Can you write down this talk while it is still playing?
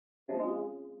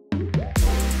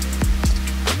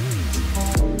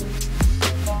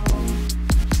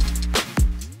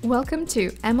Welcome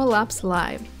to MLOps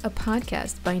Live, a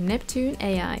podcast by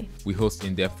Neptune.ai. We host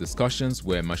in-depth discussions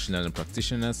where machine learning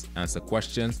practitioners answer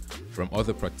questions from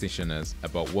other practitioners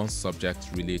about one subject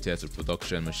related to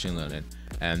production machine learning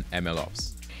and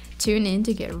MLOps. Tune in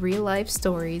to get real-life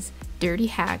stories, dirty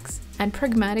hacks, and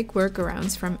pragmatic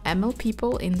workarounds from ML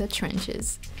people in the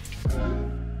trenches.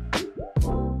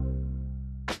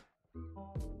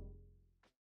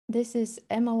 This is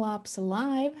MLOps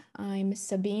Live. I'm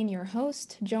Sabine, your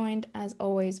host, joined as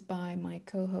always by my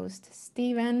co-host,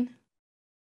 Steven.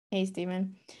 Hey,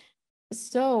 Steven.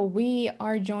 So we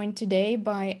are joined today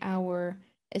by our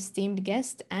esteemed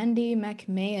guest, Andy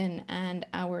McMahon, and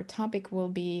our topic will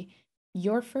be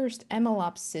your first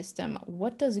MLOps system.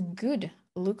 What does good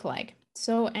look like?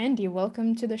 So, Andy,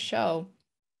 welcome to the show.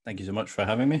 Thank you so much for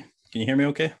having me. Can you hear me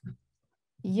okay?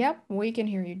 Yep, we can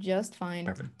hear you just fine.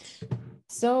 Perfect.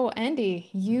 So, Andy,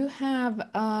 you have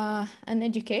an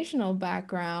educational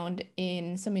background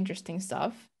in some interesting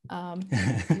stuff.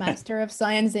 Master of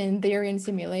Science in Theory and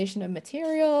Simulation of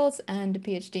Materials and a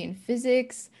PhD in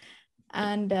Physics.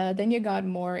 And then you got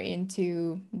more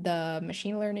into the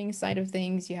machine learning side of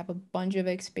things. You have a bunch of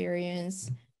experience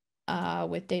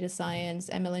with data science,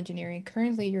 ML engineering.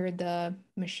 Currently, you're the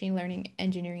machine learning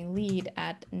engineering lead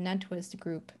at NatWest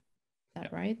Group. Is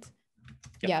that right?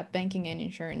 Yep. Yeah, banking and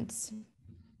insurance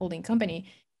holding company.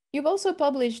 You've also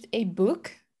published a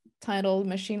book titled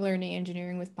Machine Learning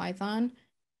Engineering with Python,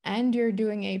 and you're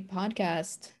doing a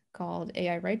podcast called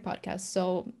AI Right Podcast.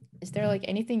 So is there like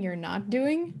anything you're not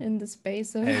doing in the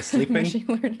space of sleeping? machine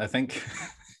learning? I think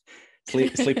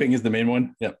sleeping is the main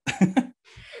one. Yep.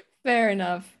 Fair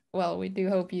enough. Well, we do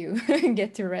hope you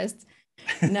get to rest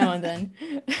now and then.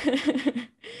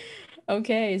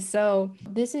 Okay, so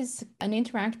this is an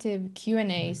interactive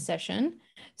Q&A session.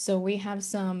 So we have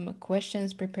some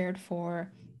questions prepared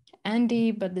for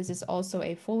Andy, but this is also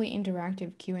a fully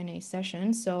interactive Q&A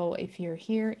session. So if you're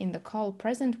here in the call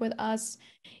present with us,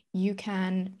 you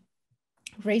can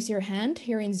raise your hand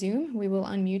here in Zoom. We will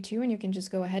unmute you and you can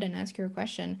just go ahead and ask your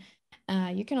question.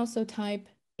 You can also type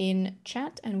in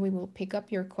chat and we will pick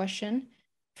up your question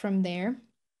from there.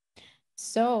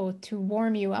 So to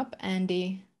warm you up,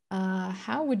 Andy,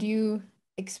 how would you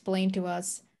explain to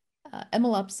us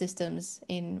MLOps systems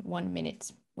in 1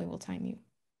 minute? We will time you.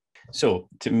 So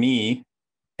to me,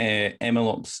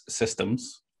 MLOps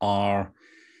systems are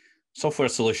software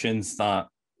solutions that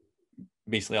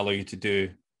basically allow you to do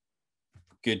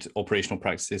good operational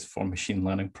practices for machine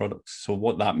learning products. So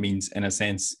what that means in a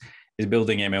sense is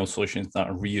building ML solutions that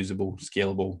are reusable,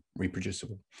 scalable,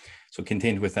 reproducible. So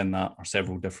contained within that are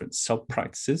several different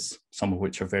sub-practices, some of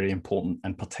which are very important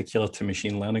and particular to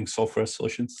machine learning software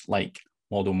solutions, like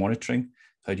model monitoring.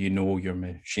 How do you know your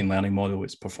machine learning model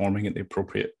is performing at the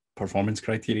appropriate performance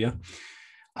criteria?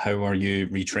 How are you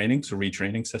retraining? So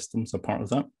retraining systems are part of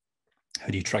that. How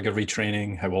do you trigger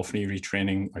retraining? How often are you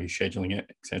retraining? Are you scheduling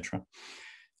it, etc.?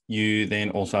 You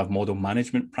then also have model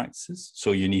management practices.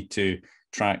 So you need to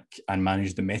track and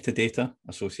manage the metadata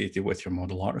associated with your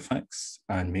model artifacts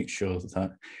and make sure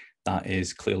that that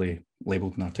is clearly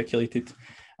labeled and articulated.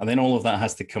 And then all of that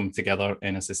has to come together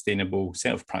in a sustainable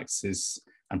set of practices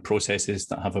and processes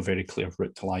that have a very clear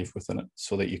route to life within it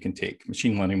so that you can take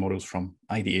machine learning models from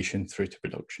ideation through to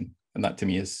production. And that to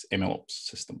me is MLOps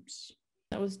systems.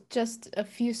 That was just a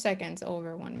few seconds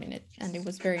over 1 minute and it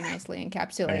was very nicely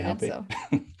encapsulated. Very happy. So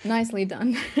nicely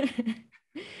done.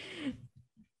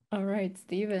 All right,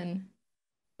 Steven,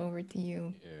 over to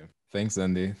you. Yeah. Thanks,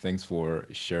 Andy. Thanks for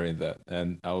sharing that.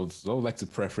 And I would like to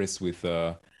preface with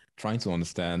trying to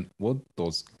understand what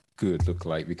does good look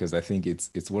like, because I think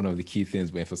it's one of the key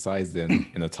things we emphasized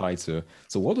in a title.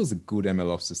 So what does a good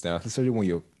MLOps system, especially when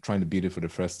you're trying to build it for the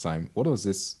first time, what does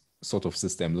this sort of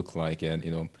system look like?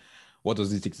 And, what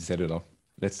does it take to set it up?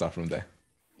 Let's start from there.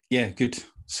 Yeah, good.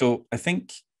 So I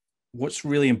think what's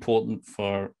really important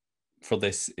for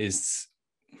this is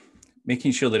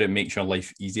making sure that it makes your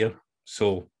life easier.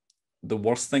 So the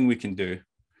worst thing we can do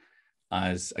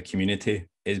as a community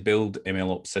is build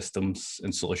MLOps systems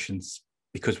and solutions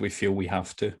because we feel we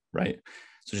have to, right?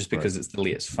 So just because it's the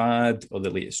latest fad or the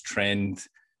latest trend,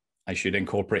 I should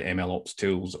incorporate MLOps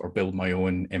tools or build my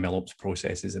own MLOps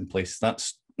processes in place.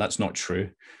 That's not true.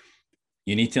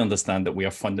 You need to understand that we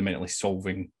are fundamentally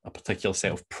solving a particular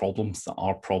set of problems that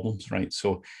are problems, right?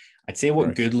 So I'd say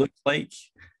what good looks like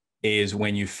is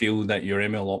when you feel that your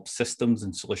MLOps systems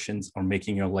and solutions are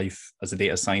making your life as a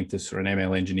data scientist or an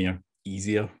ML engineer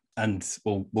easier. And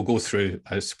we'll go through,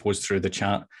 I suppose, through the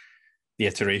chat, the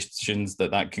iterations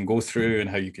that can go through and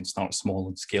how you can start small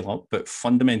and scale up. But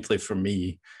fundamentally for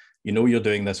me, you know you're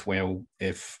doing this well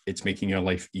if it's making your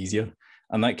life easier.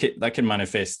 And that can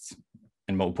manifest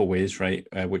in multiple ways, right?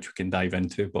 Which we can dive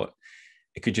into, but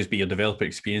it could just be your developer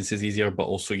experience is easier, but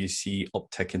also you see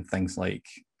uptick in things like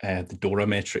the DORA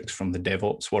metrics from the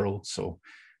DevOps world. So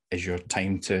is your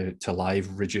time to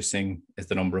live reducing? Is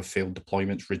the number of failed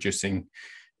deployments reducing?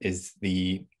 Is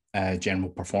the general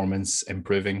performance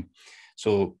improving?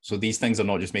 So these things are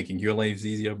not just making your lives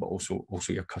easier, but also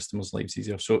your customers' lives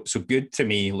easier. So good to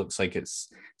me looks like it's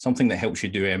something that helps you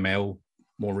do ML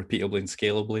more repeatably and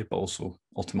scalably, but also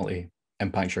ultimately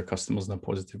impacts your customers in a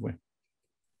positive way.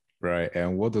 Right.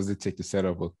 And what does it take to set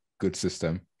up a good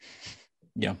system?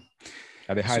 Yeah.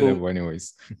 At a high level,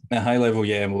 anyways. At a high level,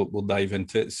 yeah, and we'll dive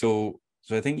into it. So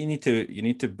I think you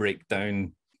need to break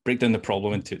down the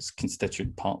problem into its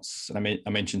constituent parts. And I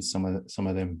mentioned some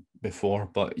of them before,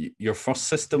 but your first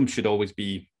system should always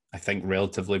be, I think,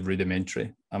 relatively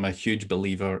rudimentary. I'm a huge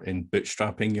believer in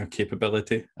bootstrapping your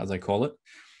capability, as I call it.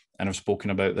 And I've spoken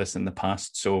about this in the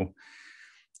past. So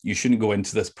you shouldn't go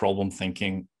into this problem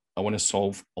thinking, I want to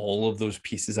solve all of those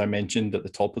pieces I mentioned at the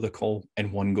top of the call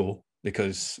in one go,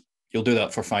 because you'll do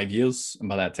that for 5 years. And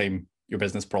by that time, your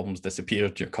business problems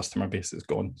disappeared, your customer base is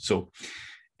gone. So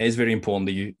it is very important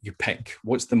that you pick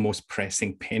what's the most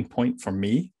pressing pain point for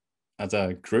me as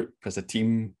a group, as a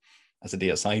team, as a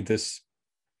data scientist,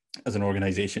 as an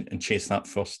organization, and chase that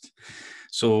first.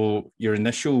 So your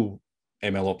initial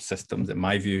MLOps systems, in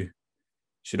my view,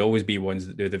 should always be ones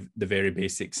that do the very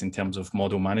basics in terms of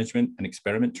model management and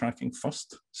experiment tracking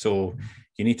first. So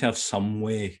you need to have some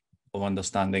way of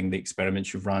understanding the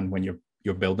experiments you've run when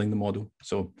you're building the model.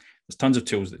 So there's tons of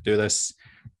tools that do this.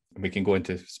 We can go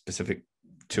into specific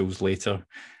tools later,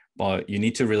 but you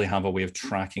need to really have a way of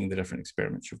tracking the different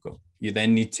experiments you've got. You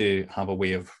then need to have a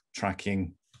way of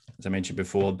tracking, as I mentioned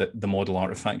before, the model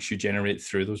artifacts you generate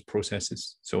through those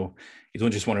processes. So you don't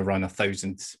just want to run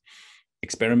 1,000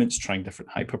 experiments trying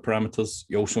different hyperparameters.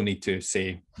 You also need to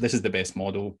say, this is the best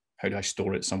model. How do I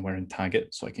store it somewhere and tag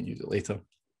it so I can use it later?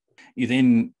 You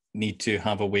then need to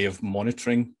have a way of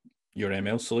monitoring your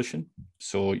ML solution.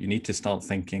 So you need to start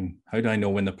thinking, how do I know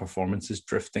when the performance is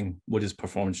drifting? What does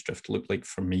performance drift look like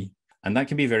for me? And that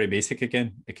can be very basic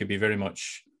again. It could be very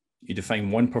much, you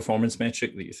define one performance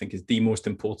metric that you think is the most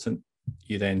important.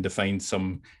 You then define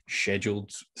some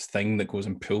scheduled thing that goes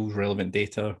and pulls relevant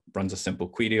data, runs a simple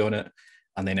query on it,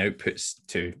 and then outputs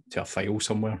to a file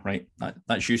somewhere, right?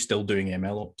 That's you still doing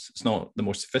MLOps. It's not the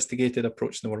most sophisticated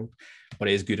approach in the world, but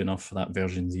it is good enough for that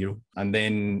version 0. And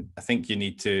then I think you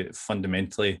need to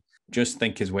fundamentally just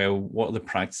think as well, what are the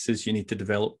practices you need to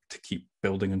develop to keep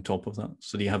building on top of that?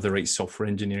 So do you have the right software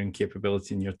engineering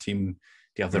capability in your team?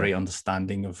 Do you have the right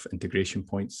understanding of integration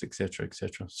points, et cetera, et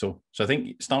cetera? So I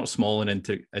think start small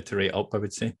and iterate up, I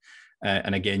would say.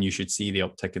 And again, you should see the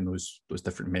uptick in those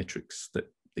different metrics that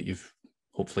you've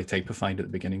hopefully typified at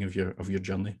the beginning of your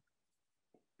journey.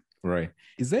 Right.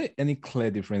 Is there any clear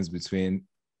difference between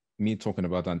me talking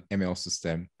about an ML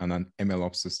system and an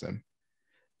MLOps system?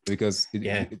 Because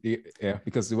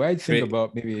because the way I think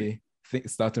about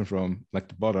starting from like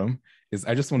the bottom is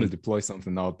I just want to deploy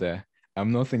something out there.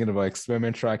 I'm not thinking about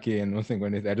experiment tracking and nothing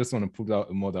about it. I just want to put out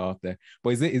a model out there.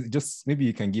 But is it just, maybe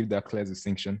you can give that clear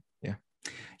distinction?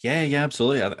 Yeah,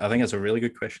 absolutely. I think that's a really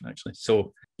good question, actually.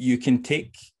 So you can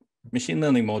take machine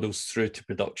learning models through to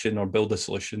production or build a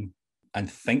solution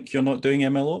and think you're not doing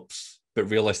MLOps, but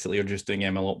realistically you're just doing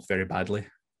MLOps very badly.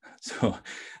 So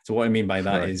what I mean by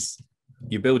that is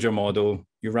you build your model,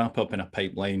 you wrap up in a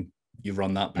pipeline, you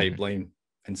run that pipeline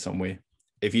in some way.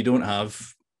 If you don't have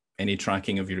any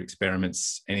tracking of your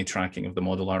experiments, any tracking of the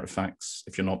model artifacts,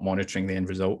 if you're not monitoring the end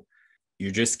result,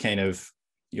 you just kind of,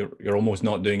 you're almost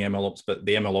not doing MLOps, but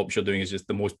the MLOps you're doing is just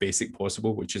the most basic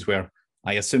possible, which is where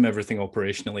I assume everything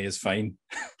operationally is fine.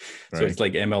 So it's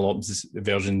like MLOps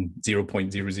version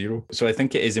 0.00. So I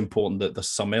think it is important that there's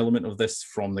some element of this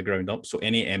from the ground up. So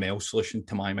any ML solution,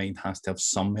 to my mind, has to have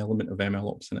some element of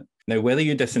MLOps in it. Now, whether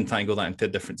you disentangle that into a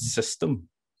different system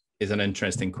is an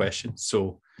interesting question.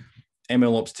 So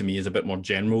MLOps to me is a bit more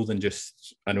general than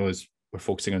just, I know we're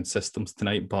focusing on systems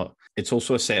tonight, but it's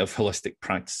also a set of holistic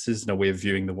practices and a way of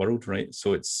viewing the world, right?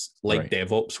 So it's like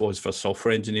DevOps was for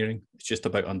software engineering. It's just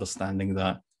about understanding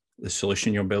that the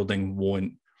solution you're building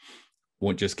won't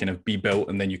just kind of be built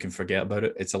and then you can forget about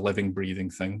it. It's a living, breathing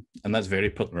thing. And that's very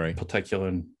particular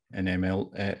in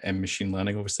ML and machine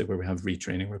learning, obviously, where we have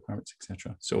retraining requirements,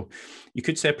 etc. So you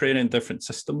could separate it in different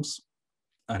systems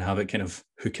and have it kind of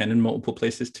hook in multiple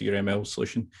places to your ML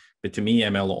solution. But to me,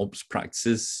 ML ops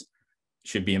practices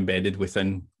should be embedded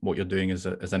within what you're doing as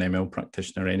an ML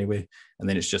practitioner anyway. And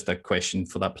then it's just a question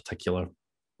for that particular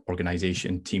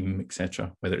organization, team,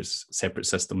 etc., whether it's separate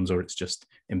systems or it's just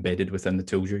embedded within the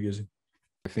tools you're using.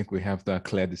 I think we have that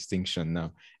clear distinction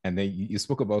now. And then you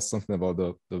spoke about something about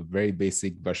the very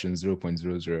basic version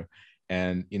 0.00.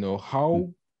 And, how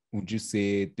would you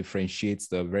say differentiates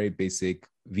the very basic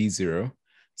V0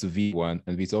 to V1?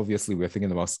 And it's obviously we're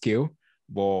thinking about scale,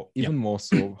 but even more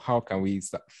so, how can we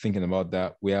start thinking about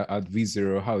that? We are at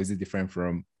V0. How is it different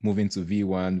from moving to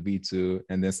V1, V2,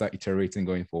 and then start iterating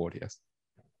going forward? Yes.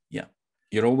 Yeah.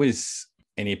 You're always,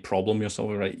 any problem you're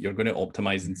solving, right, you're going to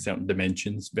optimize in certain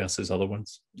dimensions versus other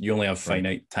ones. You only have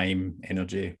finite time,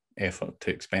 energy, effort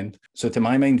to expend. So to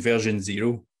my mind, version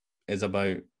 0 is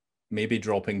about maybe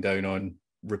dropping down on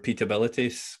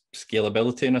repeatability,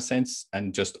 scalability in a sense,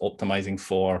 and just optimizing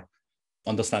for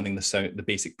understanding the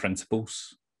basic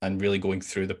principles and really going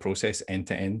through the process end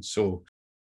to end. So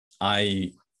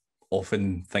I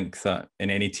often think that in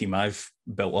any team I've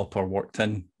built up or worked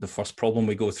in, the first problem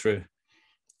we go through,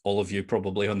 all of you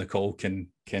probably on the call can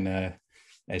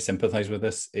sympathize with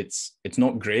this. It's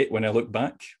not great when I look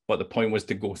back, but the point was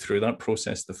to go through that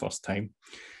process the first time.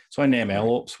 So in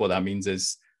MLOps, what that means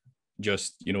is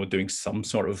just, doing some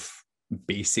sort of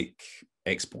basic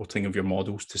exporting of your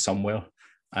models to somewhere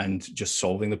and just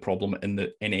solving the problem in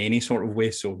any sort of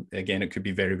way. So again, it could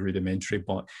be very rudimentary,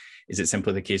 but is it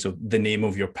simply the case of the name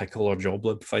of your pickle or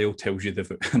joblib file tells you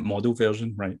the model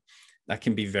version, right? That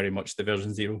can be very much the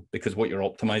version 0, because what you're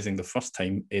optimizing the first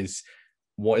time is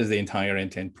what is the entire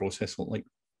end-to-end process look like.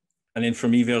 And then for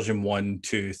me, version 1,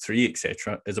 2, 3,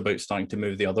 etc., is about starting to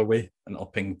move the other way and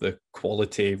upping the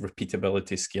quality,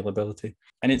 repeatability, scalability.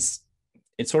 And it's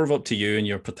sort of up to you in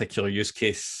your particular use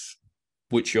case,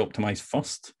 which you optimize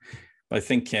first. But I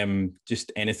think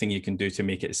just anything you can do to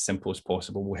make it as simple as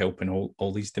possible will help in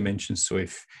all these dimensions. So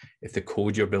if the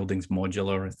code you're building is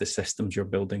modular, if the systems you're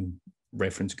building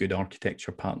reference good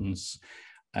architecture patterns,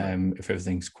 if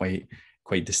everything's quite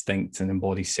distinct and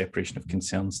embodies separation of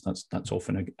concerns, that's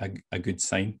often a good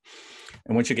sign.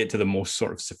 And once you get to the most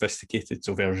sort of sophisticated,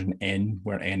 so version N,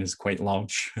 where N is quite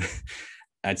large,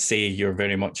 I'd say you're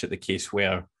very much at the case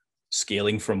where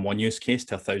scaling from one use case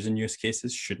to 1,000 use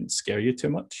cases shouldn't scare you too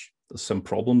much. There's some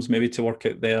problems maybe to work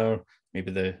out there.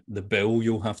 Maybe the bill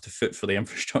you'll have to foot for the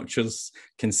infrastructure's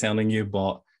concerning you,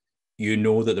 but you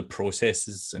know that the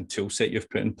processes and tool set you've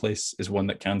put in place is one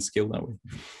that can scale that way.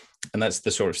 And that's the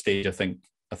sort of stage I think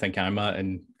I'm at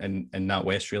in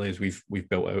NatWest really, is we've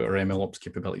built out our MLOps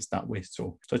capabilities that way.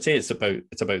 So I'd say it's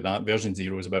about that. Version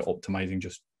 0 is about optimizing,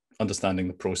 just understanding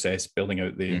the process, building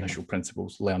out the initial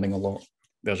principles, learning a lot.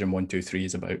 Version 1, 2, 3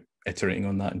 is about iterating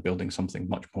on that and building something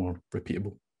much more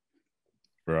repeatable.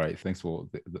 Right. Thanks for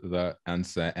that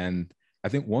answer. And I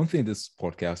think one thing this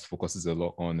podcast focuses a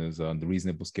lot on is the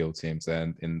reasonable scale teams.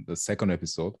 And in the second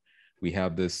episode, we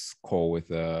had this call with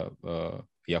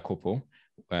Jacopo.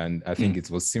 And I think it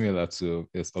was similar to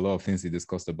a lot of things he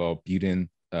discussed about building,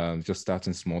 just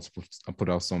starting small to put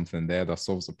out something there that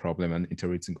solves the problem and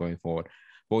iterating going forward.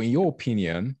 But in your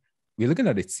opinion, we're looking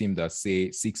at a team that,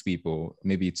 say, 6 people,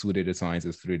 maybe 2 data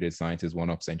scientists, 3 data scientists, 1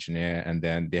 ops engineer, and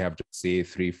then they have, say,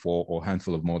 3, 4, or a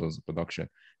handful of models in production.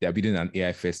 They are building an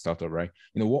AI-first startup, right?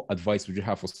 What advice would you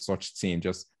have for such team?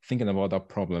 Just thinking about that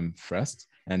problem first,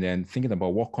 and then thinking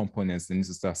about what components they need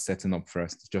to start setting up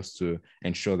first, just to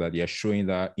ensure that they are showing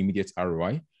that immediate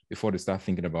ROI before they start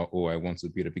thinking about, oh, I want to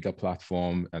build a bigger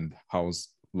platform and house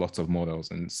lots of models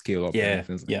and scale up. Yeah.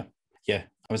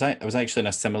 I was actually in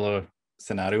a similar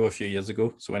scenario a few years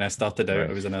ago. So when I started out,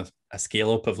 I was in a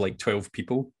scale up of like 12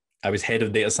 people. I was head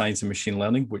of data science and machine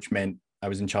learning, which meant I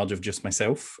was in charge of just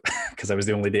myself because I was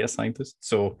the only data scientist.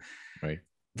 So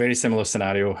very similar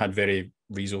scenario, had very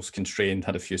resource constrained,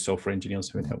 had a few software engineers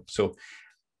who would help. So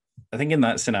I think in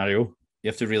that scenario, you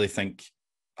have to really think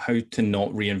how to not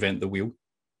reinvent the wheel.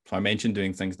 So I mentioned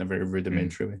doing things in a very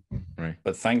rudimentary way.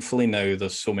 But thankfully now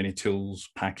there's so many tools,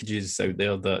 packages out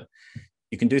there that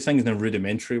you can do things in a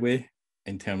rudimentary way,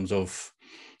 in terms of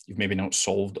you've maybe not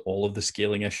solved all of the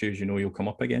scaling issues you'll come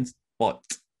up against, but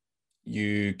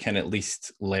you can at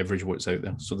least leverage what's out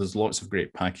there. So there's lots of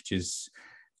great packages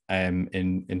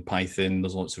in Python.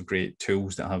 There's lots of great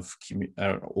tools that have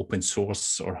open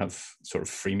source or have sort of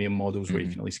freemium models where you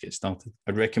can at least get started.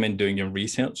 I'd recommend doing your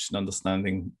research and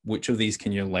understanding which of these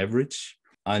can you leverage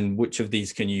and which of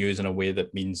these can you use in a way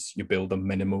that means you build a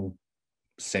minimal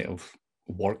set of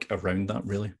work around that,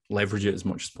 really. Leverage it as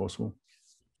much as possible.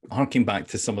 Harking back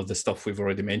to some of the stuff we've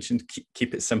already mentioned,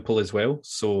 keep it simple as well.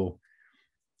 So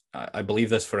I believe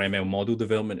this for ML model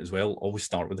development as well. Always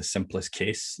start with the simplest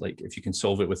case. Like if you can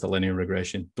solve it with a linear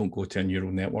regression, don't go to a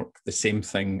neural network. The same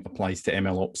thing applies to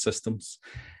MLOps systems.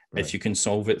 Right. If you can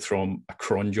solve it from a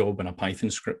cron job and a Python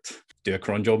script, do a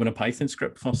cron job and a Python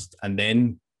script first, and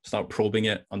then start probing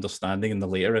it, understanding in the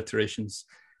later iterations,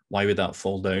 why would that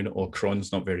fall down? Or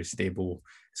cron's not very stable.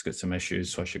 It's got some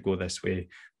issues, so I should go this way,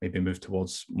 maybe move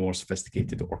towards more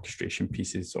sophisticated orchestration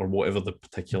pieces or whatever the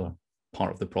particular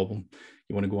part of the problem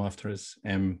you want to go after is.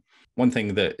 One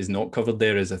thing that is not covered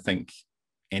there is I think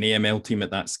any ML team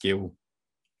at that scale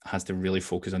has to really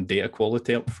focus on data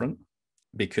quality up front,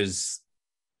 because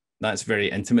that's very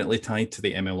intimately tied to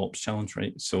the ML ops challenge,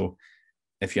 right? So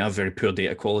if you have very poor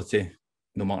data quality,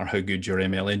 no matter how good your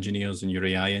ML engineers and your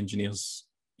AI engineers,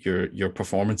 your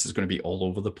performance is going to be all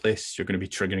over the place. You're going to be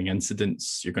triggering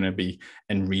incidents. You're going to be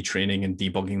in retraining and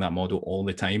debugging that model all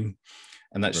the time.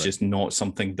 And that's just not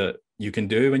something that you can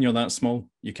do when you're that small.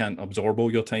 You can't absorb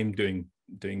all your time doing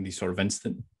these sort of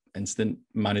instant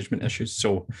management issues.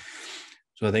 So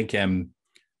I think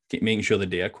making sure the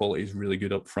data quality is really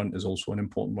good up front is also an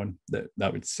important one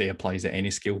that would say applies at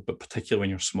any scale, but particularly when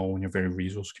you're small and you're very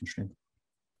resource constrained.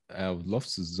 I would love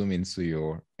to zoom into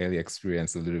your early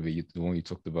experience a little bit, the one you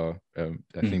talked about,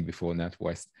 I think before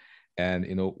NatWest. And,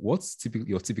 what's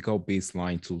your typical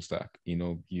baseline tool stack?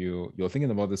 You're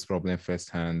thinking about this problem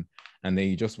firsthand, and then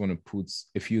you just want to put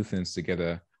a few things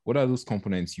together. What are those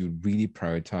components you really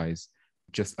prioritize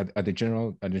just at the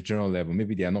general level?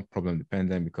 Maybe they are not problem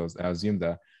dependent, because I assume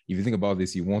that if you think about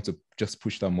this, you want to just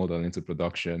push that model into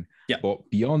production. Yeah. But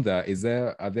beyond that,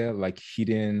 are there like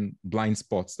hidden blind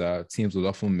spots that teams will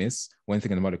often miss when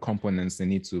thinking about the components they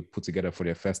need to put together for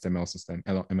their first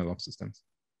MLOps systems?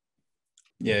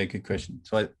 Yeah, good question.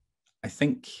 So I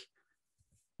think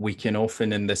we can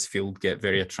often in this field get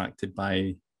very attracted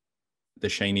by the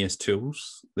shiniest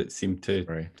tools that seem to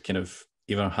kind of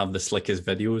either have the slickest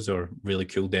videos or really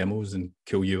cool demos and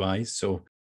cool UIs. So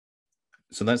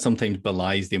that sometimes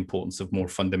belies the importance of more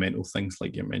fundamental things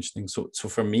like you're mentioning. So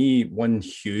for me, one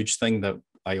huge thing that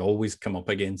I always come up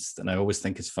against and I always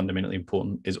think is fundamentally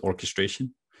important is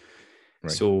orchestration.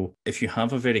 Right. So if you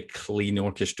have a very clean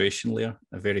orchestration layer,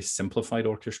 a very simplified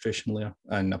orchestration layer,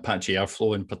 and Apache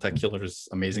Airflow in particular is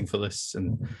amazing for this.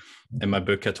 And in my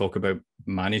book, I talk about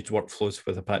managed workflows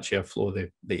with Apache Airflow,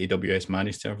 the AWS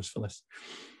managed service for this.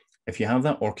 If you have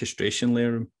that orchestration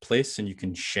layer in place and you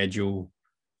can schedule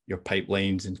your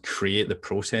pipelines and create the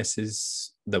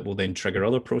processes that will then trigger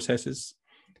other processes,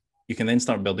 you can then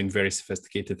start building very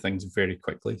sophisticated things very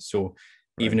quickly. So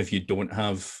even if you don't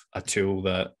have a tool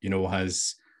that,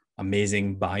 has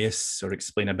amazing bias or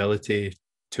explainability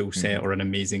tool set or an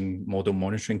amazing model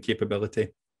monitoring capability,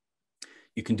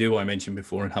 you can do what I mentioned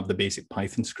before and have the basic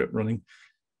Python script running.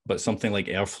 But something like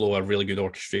Airflow, a really good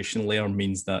orchestration layer,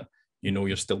 means that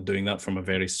you're still doing that from a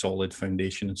very solid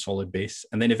foundation and solid base.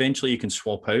 And then eventually you can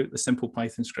swap out the simple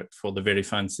Python script for the very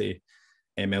fancy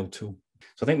ML tool.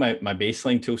 So I think my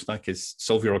baseline tool stack is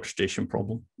solve your orchestration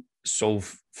problem.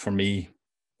 Solve, for me,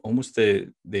 almost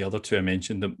the other two I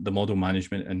mentioned, the model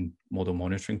management and model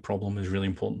monitoring problem is really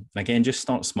important. And again, just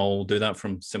start small, do that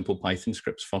from simple Python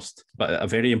scripts first. But a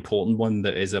very important one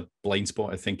that is a blind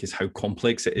spot, I think, is how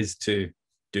complex it is to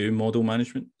do model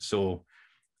management. So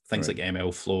things like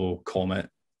MLflow, Comet,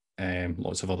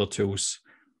 lots of other tools,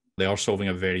 they are solving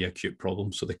a very acute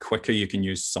problem. So the quicker you can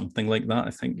use something like that,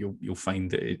 I think you'll find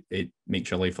that it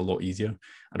makes your life a lot easier.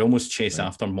 I'd almost chase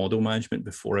after model management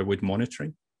before I would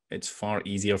monitoring. It's far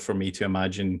easier for me to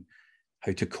imagine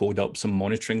how to code up some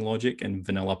monitoring logic in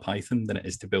vanilla Python than it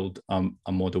is to build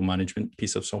a model management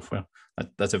piece of software.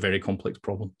 That's a very complex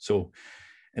problem. So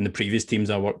in the previous teams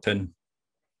I worked in,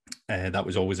 that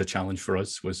was always a challenge for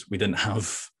us, was we didn't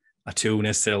have a tool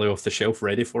necessarily off the shelf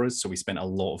ready for us. So we spent a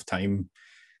lot of time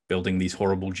building these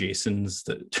horrible JSONs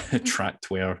that tracked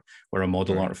where a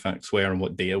model artifacts were and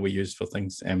what data we used for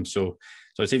things. So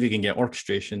I'd say if you can get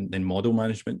orchestration, then model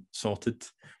management sorted,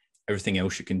 everything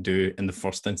else you can do in the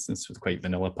first instance with quite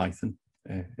vanilla Python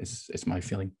is my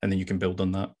feeling. And then you can build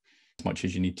on that as much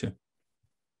as you need to.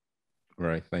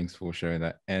 Right. Thanks for sharing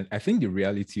that. And I think the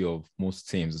reality of most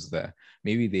teams is that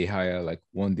maybe they hire like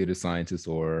one data scientist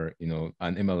or, an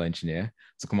ML engineer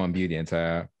to come and build the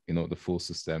entire, the full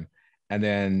system. And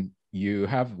then we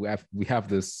have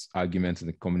this argument in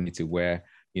the community where,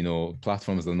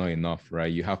 platforms are not enough,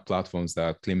 right? You have platforms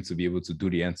that claim to be able to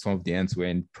do solve the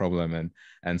end-to-end problem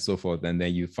and so forth. And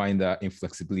then you find that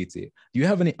inflexibility. Do you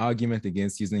have any argument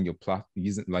against using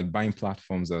buying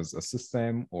platforms as a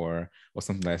system or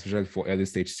something like that, especially for early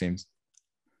stage teams?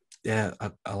 Yeah,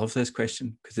 I love this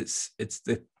question because it's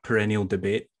the perennial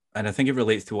debate. And I think it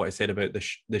relates to what I said about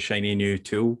the shiny new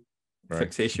tool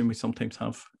fixation we sometimes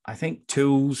have. I think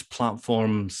tools,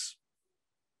 platforms,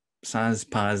 SaaS,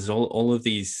 PaaS, all of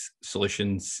these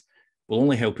solutions will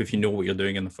only help if you know what you're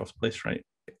doing in the first place, right?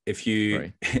 If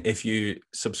you if you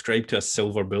subscribe to a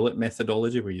silver bullet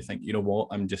methodology where you think, you know what,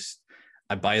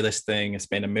 I buy this thing, I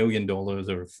spend $1 million, or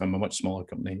if I'm a much smaller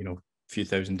company, a few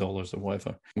 $1,000s or whatever,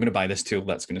 I'm going to buy this tool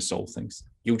that's going to solve things.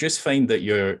 You'll just find that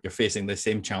you're facing the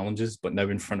same challenges, but now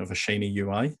in front of a shiny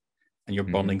UI, and you're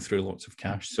burning through lots of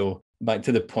cash. So back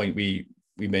to the point we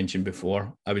mentioned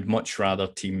before, I would much rather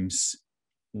teams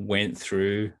went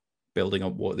through building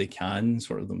up what they can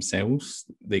sort of themselves,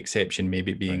 the exception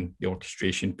maybe being the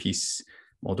orchestration piece,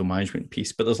 model management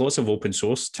piece. But there's lots of open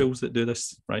source tools that do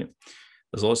this, right?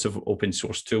 There's lots of open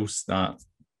source tools that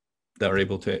are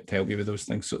able to help you with those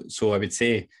things. So I would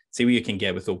say what you can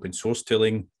get with open source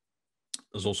tooling.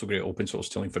 There's also great open source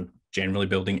tooling for generally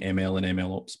building ML and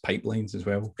MLOps pipelines as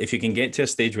well. If you can get to a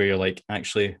stage where you're like,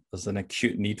 actually, there's an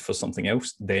acute need for something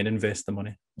else, then invest the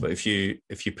money. But if you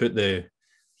put the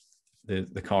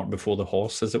cart before the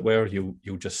horse, as it were,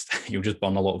 you'll just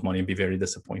burn a lot of money and be very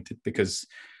disappointed because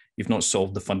you've not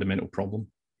solved the fundamental problem.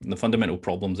 And the fundamental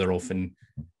problems are often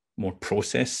more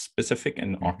process specific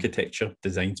and architecture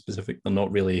design specific. They're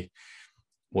not really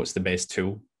what's the best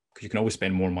tool, because you can always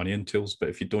spend more money on tools, but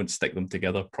if you don't stick them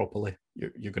together properly,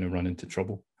 you're going to run into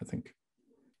trouble, I think.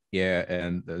 Yeah,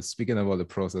 and speaking about the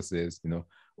processes,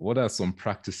 what are some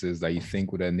practices that you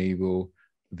think would enable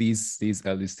these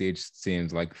early stage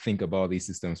teams like think about these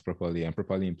systems properly and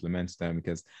properly implement them?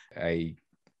 Because I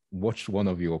watched one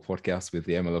of your podcasts with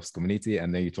the MLOps community,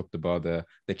 and then you talked about the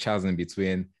chasm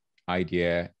between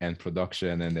idea and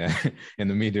production, and then in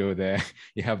the middle there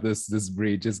you have this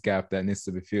bridge, this gap that needs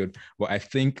to be filled. But I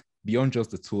think beyond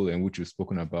just the tool in which we've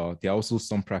spoken about, there are also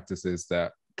some practices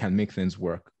that can make things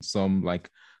work. Some like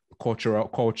culture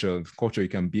you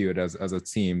can build as a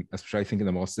team, especially thinking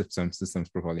about systems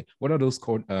properly. What are those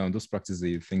practices that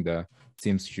you think that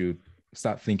teams should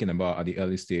start thinking about at the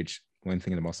early stage when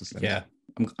thinking about systems? Yeah,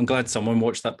 I'm glad someone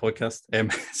watched that podcast.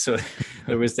 So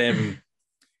there was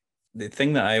the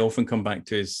thing that I often come back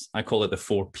to is I call it the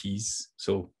 4 Ps.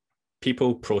 So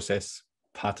people, process,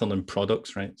 pattern, and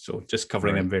products, right? So just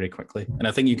covering them very quickly. And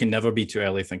I think you can never be too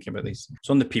early thinking about these.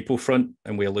 So on the people front,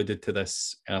 and we alluded to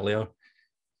this earlier,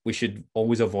 we should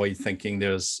always avoid thinking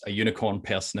there's a unicorn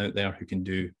person out there who can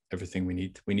do everything we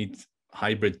need. We need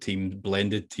hybrid teams,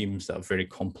 blended teams that have very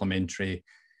complementary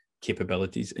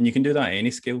capabilities. And you can do that at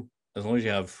any scale. As long as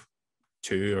you have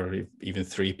 2 or even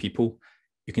 3 people,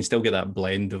 you can still get that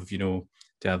blend of, to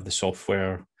have the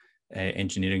software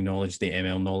engineering knowledge, the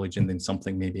ML knowledge, and then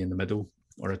something maybe in the middle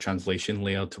or a translation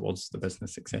layer towards the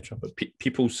business, etc. But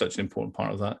people is such an important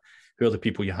part of that. Who are the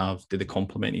people you have? Do they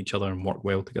complement each other and work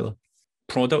well together?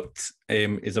 Product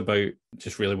is about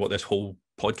just really what this whole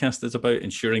podcast is about,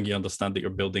 ensuring you understand that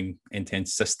you're building end-to-end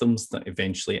systems that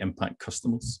eventually impact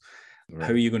customers. Right.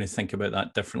 How are you going to think about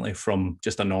that differently from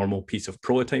just a normal piece of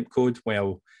prototype code?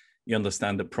 Well, you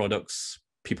understand that products,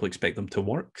 people expect them to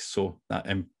work. So that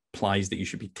implies that you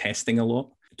should be testing a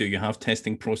lot. Do you have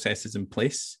testing processes in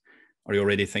place? Are you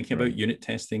already thinking about unit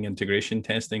testing, integration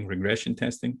testing, regression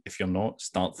testing? If you're not,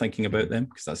 start thinking about them,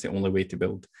 because that's the only way to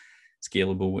build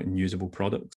scalable and usable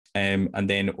products. And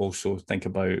then also think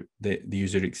about the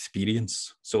user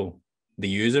experience. So the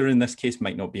user in this case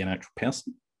might not be an actual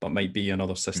person, but might be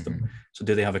another system. So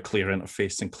do they have a clear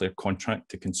interface and clear contract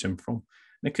to consume from?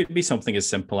 And it could be something as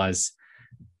simple as,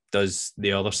 does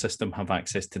the other system have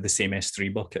access to the same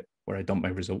S3 bucket where I dump my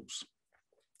results?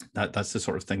 That's the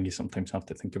sort of thing you sometimes have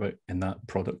to think about in that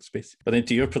product space. But then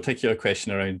to your particular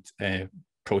question around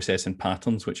process and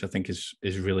patterns, which I think is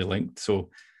really linked. So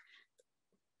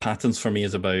patterns for me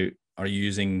is about, are you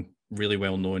using really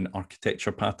well-known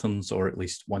architecture patterns, or at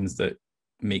least ones that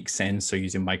make sense? Are you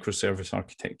using microservice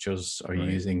architectures? Are you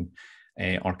using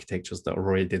architectures that are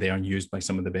already there and used by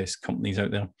some of the best companies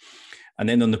out there? And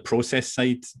then on the process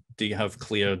side, do you have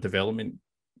clear development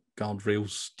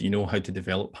guardrails? Do you know how to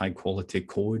develop high quality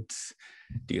code?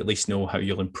 Do you at least know how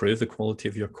you'll improve the quality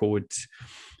of your code?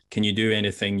 Can you do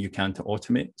anything you can to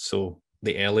automate? So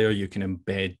the earlier you can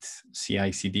embed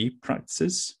CI/CD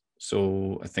practices.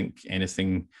 So I think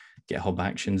anything, GitHub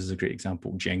Actions is a great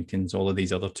example, Jenkins, all of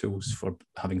these other tools for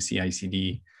having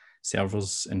CI/CD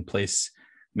servers in place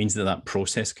means that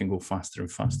process can go faster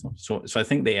and faster. So I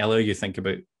think the earlier you think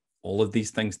about all of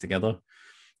these things together,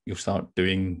 you'll start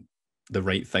doing the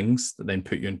right things that then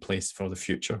put you in place for the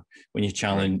future. When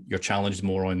you're challenged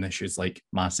more on issues like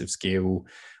massive scale,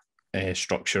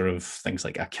 structure of things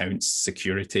like accounts,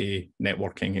 security,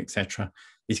 networking, etc.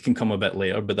 These can come a bit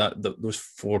later, but those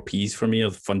 4 Ps for me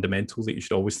are the fundamentals that you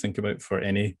should always think about for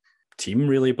any team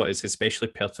really, but it's especially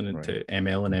pertinent Right. to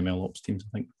ML and MLOps teams. I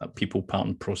think that people,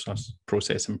 pattern,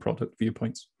 process and product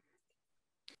viewpoints.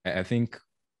 I think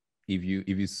if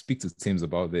you speak to teams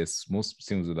about this, most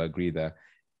teams would agree that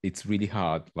it's really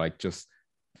hard, like just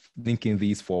linking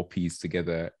these 4 Ps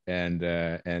together and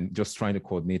just trying to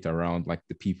coordinate around like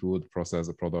the people, the process,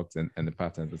 the product, and the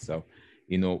pattern itself.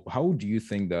 How do you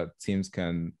think that teams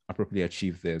can appropriately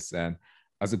achieve this? And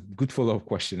as a good follow-up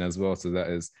question as well, so that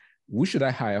is, who should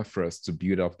I hire first to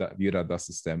build out that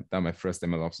system, that my first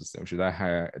MLOps system? Should I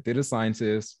hire a data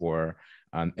scientist or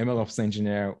an MLOps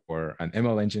engineer or an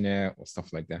ML engineer or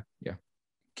stuff like that? Yeah.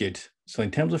 Good. So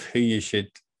in terms of who you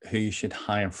should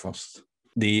hire first,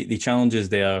 the challenges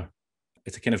there,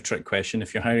 it's a kind of trick question.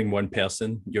 If you're hiring one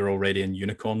person, you're already in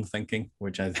unicorn thinking,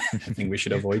 which I think we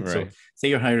should avoid. Right. So say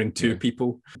you're hiring 2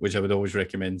 people, which I would always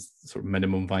recommend, sort of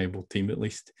minimum viable team at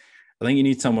least. I think you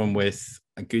need someone with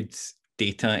a good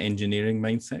data engineering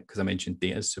mindset, because I mentioned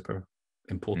data is super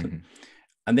important. Mm-hmm.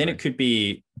 And then it could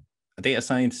be a data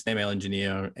scientist, ML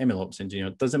engineer, MLOps engineer.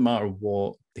 It doesn't matter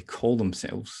what they call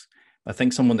themselves. I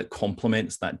think someone that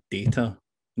complements that data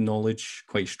knowledge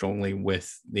quite strongly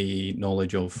with the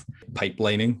knowledge of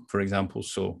pipelining, for example.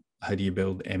 So how do you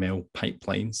build ML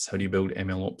pipelines? How do you build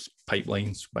MLOps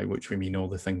pipelines, by which we mean all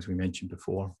the things we mentioned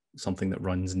before, something that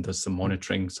runs and does some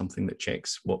monitoring, something that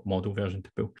checks what model version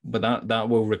to build. But that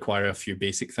will require a few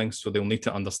basic things. So they'll need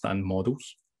to understand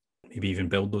models, maybe even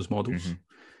build those models. Mm-hmm.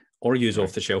 Or use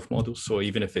off-the-shelf models. So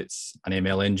even if it's an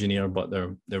ML engineer, but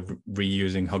they're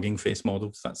reusing Hugging Face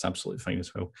models, that's absolutely fine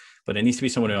as well. But it needs to be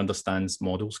someone who understands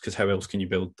models, because how else can you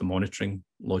build the monitoring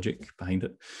logic behind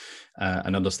it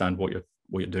and understand what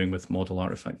you're doing with model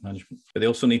artifact management? But they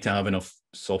also need to have enough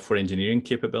software engineering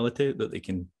capability that they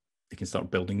can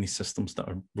start building these systems that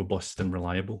are robust and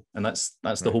reliable. And that's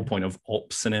the whole point of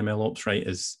ops and ML ops, right?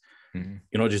 Is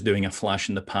you're not just doing a flash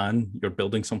in the pan, you're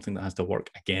building something that has to work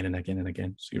again and again and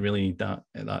again. So you really need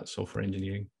that software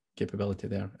engineering capability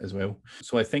there as well.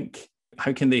 So I think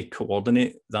how can they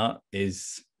coordinate that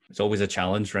it's always a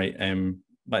challenge, right?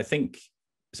 But I think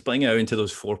splitting it out into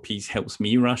those 4 Ps helps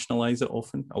me rationalize it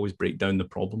often. I always break down the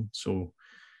problem. So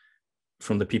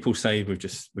from the people side, we've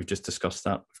just discussed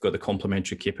that. We've got the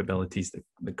complementary capabilities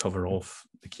that cover off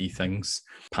the key things.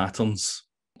 Patterns,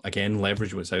 again,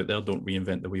 leverage what's out there, don't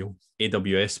reinvent the wheel.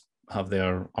 AWS have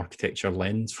their architecture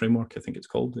lens framework, I think it's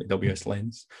called, AWS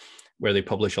Lens, where they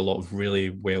publish a lot of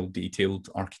really well-detailed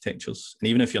architectures. And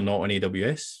even if you're not on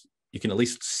AWS, you can at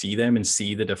least see them and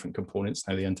see the different components,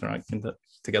 how they interact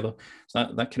together. So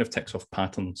that kind of ticks off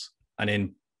patterns. And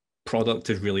then product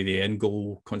is really the end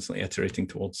goal, constantly iterating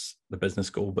towards the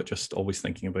business goal, but just always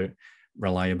thinking about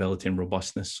reliability and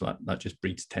robustness. So that just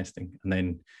breeds testing. And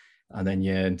then,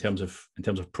 yeah, in terms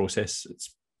of process,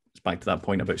 it's back to that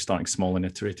point about starting small and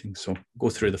iterating. So go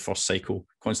through the first cycle,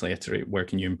 constantly iterate, where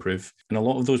can you improve? And a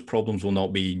lot of those problems will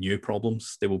not be new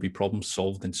problems. They will be problems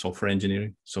solved in software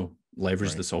engineering. So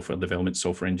leverage the software development,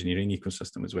 software engineering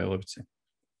ecosystem as well, I would say.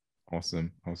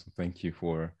 Awesome. Thank you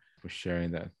for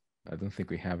sharing that. I don't think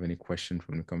we have any question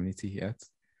from the community yet.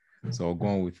 So I'll go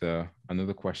on with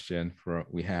another question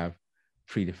we have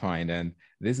predefined. And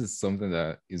this is something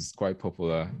that is quite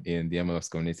popular in the MLOps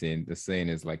community. And the saying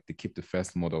is like to keep the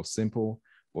first model simple,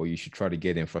 or you should try to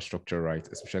get the infrastructure right,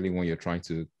 especially when you're trying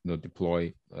to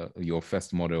deploy your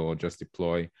first model or just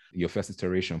deploy your first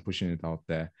iteration, pushing it out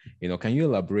there. Can you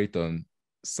elaborate on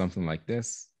something like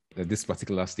this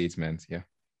particular statement? Yeah.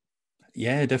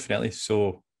 Yeah, definitely.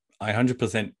 So I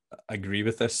 100% agree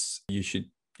with this. You should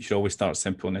always start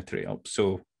simple and iterate up.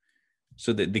 So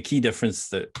the key difference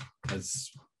that, as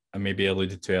I maybe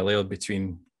alluded to earlier,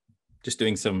 between just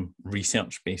doing some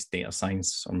research-based data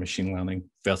science or machine learning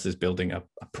versus building a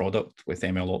product with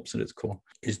MLOps at its core,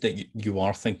 is that you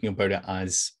are thinking about it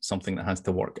as something that has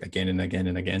to work again and again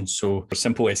and again. So a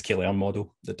simple sklearn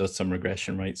model that does some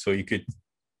regression, right? So you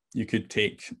could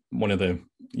take one of the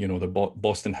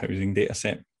Boston housing data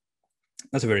set.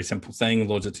 That's a very simple thing,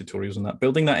 loads of tutorials on that.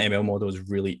 Building that ML model is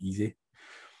really easy.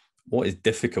 What is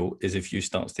difficult is if you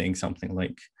start saying something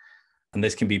like, and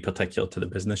this can be particular to the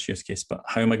business use case, but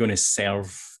how am I going to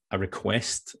serve a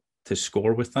request to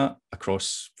score with that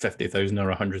across 50,000 or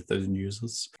 100,000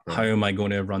 users? Right. How am I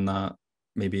going to run that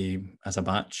maybe as a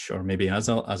batch or maybe as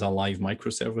a live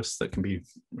microservice that can be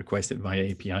requested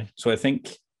via API? So I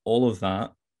think all of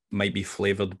that might be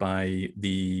flavored by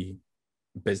the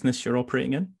business you're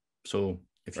operating in. So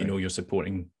if you know you're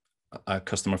supporting a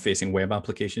customer-facing web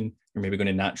application, you're maybe going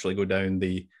to naturally go down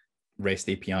the REST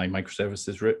API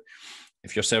microservices route.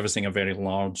 If you're servicing a very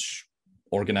large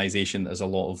organization that has a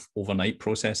lot of overnight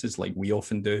processes, like we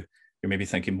often do, you're maybe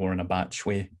thinking more in a batch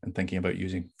way and thinking about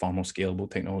using far more scalable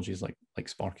technologies like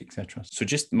Spark, etc. So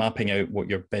just mapping out what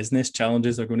your business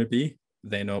challenges are going to be,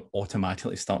 then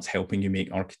automatically starts helping you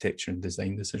make architecture and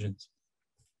design decisions.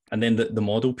 And then the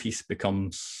model piece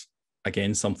becomes,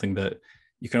 again, something that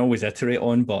you can always iterate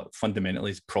on, but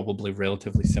fundamentally is probably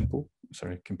relatively simple,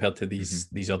 compared to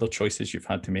these other choices you've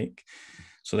had to make.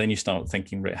 So then you start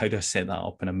thinking, right, how do I set that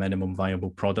up in a minimum viable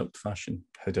product fashion?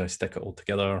 How do I stick it all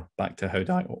together? Back to how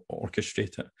do I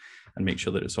orchestrate it and make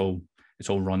sure that it's all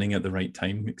running at the right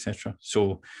time, etc.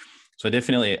 So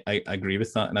definitely I agree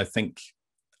with that. And I think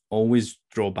always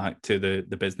draw back to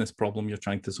the business problem you're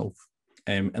trying to solve.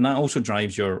 And that also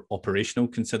drives your operational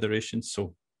considerations.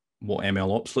 So what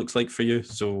ML ops looks like for you.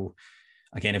 So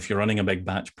again, if you're running a big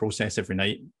batch process every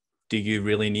night, do you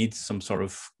really need some sort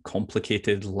of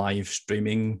complicated live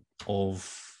streaming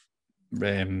of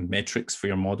metrics for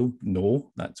your model?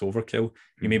 No, that's overkill.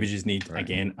 You maybe just need,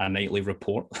 again, a nightly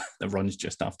report that runs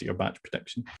just after your batch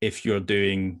prediction. If you're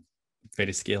doing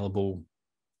very scalable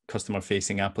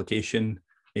customer-facing application,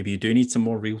 maybe you do need some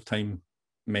more real-time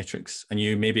metrics, and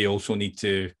you maybe also need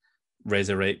to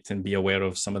resurrect and be aware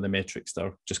of some of the metrics that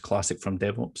are just classic from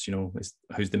DevOps.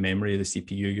 How's the memory, the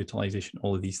CPU utilization,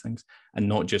 all of these things, and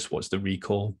not just what's the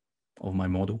recall of my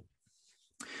model.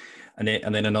 And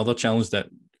then another challenge that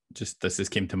this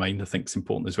came to mind, I think is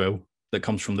important as well, that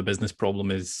comes from the business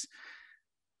problem is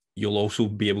you'll also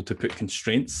be able to put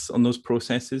constraints on those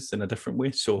processes in a different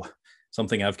way. So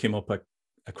something I've came up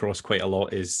across quite a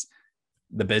lot is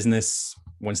the business,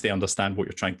 once they understand what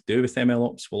you're trying to do with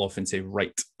MLOps, will often say,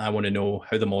 right, I want to know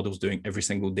how the model's doing every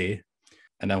single day.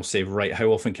 And I'll say, right, how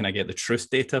often can I get the truth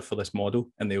data for this model?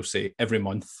 And they'll say every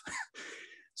month.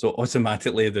 So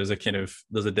automatically there's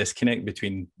a disconnect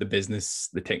between the business,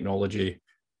 the technology,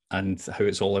 and how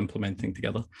it's all implementing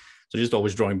together. So just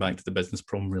always drawing back to the business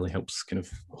problem really helps kind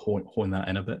of hone that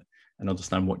in a bit and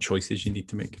understand what choices you need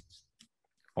to make.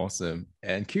 Awesome.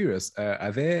 And curious,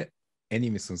 are there any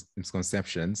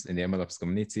misconceptions in the MLOps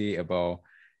community about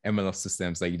MLOps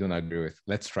systems that you don't agree with?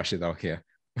 Let's trash it out here.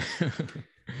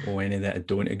 Any that I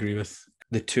don't agree with.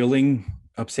 The tooling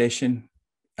obsession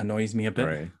annoys me a bit.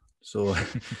 Right. So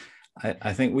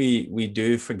I think we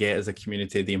do forget as a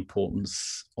community the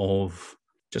importance of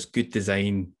just good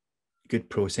design, good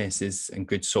processes, and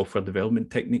good software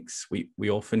development techniques. We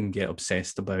often get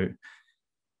obsessed about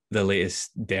the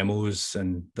latest demos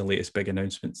and the latest big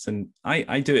announcements. And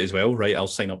I do it as well, right? I'll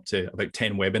sign up to about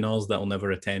 10 webinars that I'll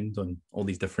never attend on all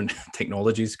these different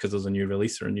technologies because there's a new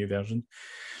release or a new version.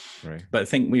 Right. But I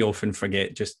think we often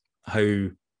forget just how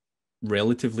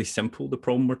relatively simple the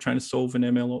problem we're trying to solve in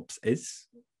MLOps is.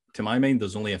 To my mind,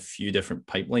 there's only a few different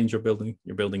pipelines you're building.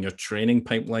 You're building your training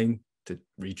pipeline to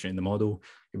retrain the model.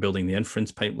 You're building the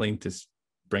inference pipeline to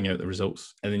bring out the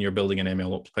results. And then you're building an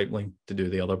MLOps pipeline to do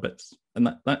the other bits. And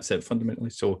that's it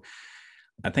fundamentally. So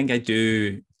I think I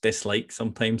do dislike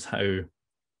sometimes how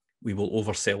we will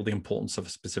oversell the importance of a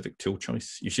specific tool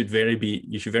choice. You should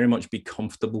very much be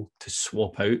comfortable to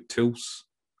swap out tools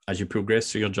as you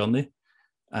progress through your journey,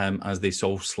 as they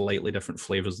solve slightly different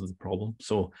flavors of the problem.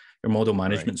 So your model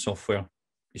management software,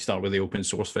 you start with the open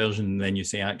source version, and then you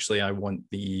say, actually, I want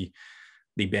the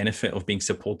benefit of being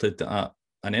supported at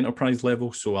an enterprise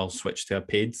level, so I'll switch to a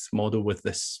paid model with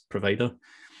this provider.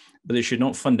 But it should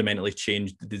not fundamentally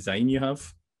change the design you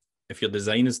have. If your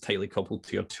design is tightly coupled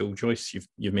to your tool choice,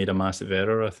 you've made a massive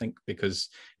error, I think, because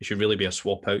it should really be a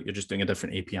swap out. You're just doing a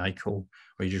different API call,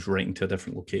 or you're just writing to a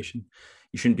different location.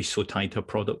 You shouldn't be so tied to a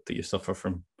product that you suffer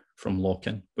from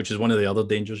lock-in, which is one of the other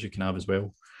dangers you can have as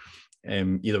well.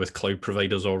 Either with cloud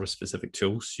providers or with specific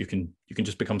tools, you can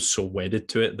just become so wedded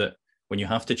to it that when you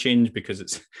have to change because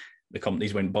it's the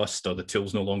companies went bust or the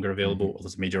tool's no longer available or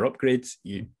there's major upgrades,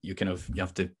 you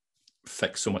have to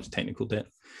fix so much technical debt.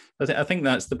 I think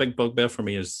that's the big bugbear for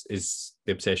me is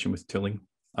the obsession with tooling.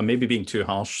 I may be being too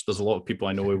harsh. There's a lot of people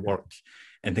I know who work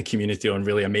in the community on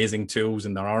really amazing tools,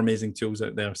 and there are amazing tools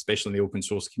out there, especially in the open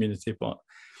source community. But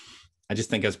I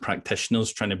just think as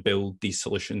practitioners trying to build these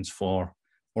solutions for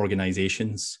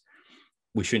organizations,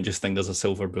 we shouldn't just think there's a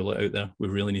silver bullet out there. We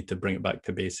really need to bring it back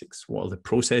to basics. What are the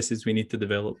processes we need to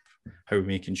develop? How are we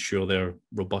making sure they're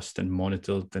robust and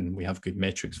monitored and we have good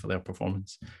metrics for their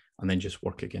performance? And then just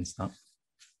work against that.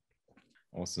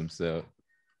 Awesome. So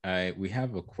we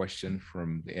have a question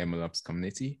from the MLOps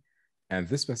community. And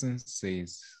this person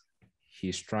says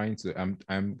he's trying to,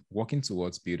 I'm working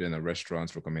towards building a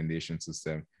restaurant recommendation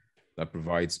system that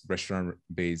provides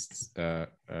restaurant-based that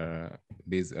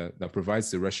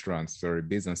provides the restaurant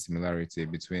based on similarity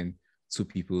between two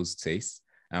people's tastes.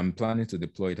 I'm planning to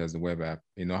deploy it as a web app.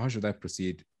 How should I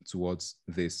proceed towards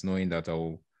this, knowing that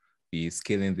I'll be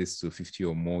scaling this to 50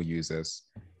 or more users?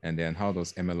 And then how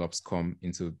does MLOps come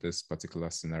into this particular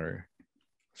scenario?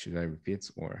 Should I repeat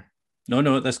or?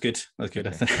 No, that's good. That's good.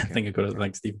 Okay, I think I got it.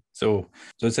 Thanks, Steve. So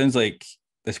it sounds like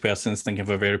this person's thinking of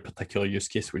a very particular use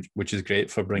case, which is great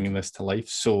for bringing this to life.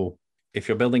 So if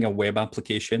you're building a web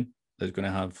application that's going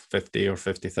to have 50 or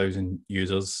 50,000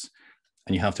 users,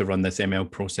 and you have to run this ML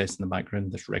process in the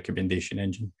background, this recommendation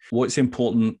engine, what's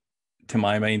important to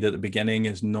my mind at the beginning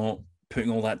is not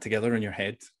putting all that together in your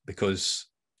head, because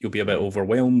you'll be a bit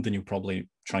overwhelmed and you'll probably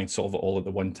try and solve it all at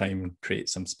the one time and create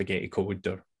some spaghetti code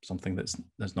or something that's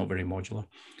not very modular.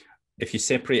 If you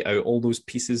separate out all those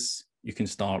pieces, you can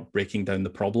start breaking down the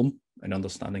problem and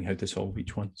understanding how to solve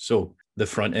each one. So the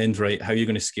front end, right? How are you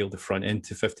going to scale the front end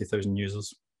to 50,000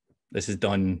 users? This is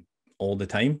done all the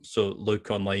time. So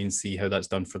look online, see how that's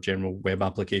done for general web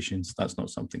applications. That's not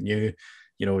something new.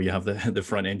 You know, you have the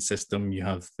front end system, you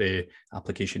have the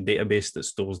application database that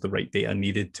stores the right data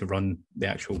needed to run the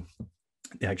actual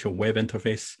web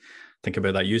interface. Think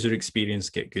about that user experience,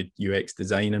 get good UX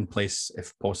design in place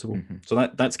if possible. Mm-hmm. So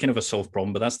that's kind of a solved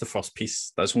problem, but that's the first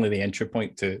piece. That's only the entry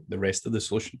point to the rest of the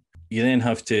solution. You then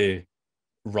have to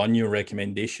run your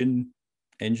recommendation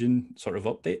engine sort of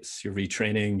updates, you're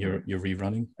retraining, you're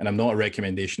rerunning. And I'm not a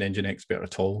recommendation engine expert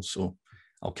at all, so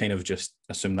I'll kind of just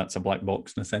assume that's a black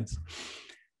box in a sense.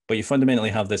 But you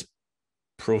fundamentally have this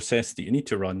process that you need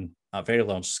to run at very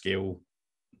large scale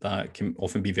that can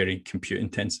often be very compute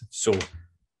intensive. So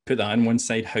put that on one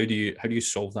side, how do you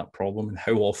solve that problem, and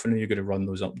how often are you going to run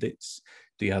those updates?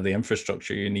 Do you have the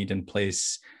infrastructure you need in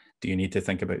place? Do you need to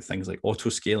think about things like auto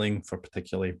scaling for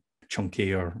particularly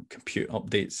chunky or compute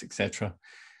updates, etc.?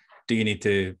 Do you need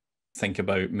to think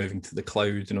about moving to the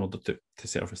cloud in order to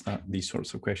service that? These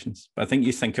sorts of questions. But I think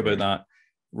you think about that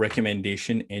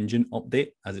recommendation engine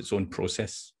update as its own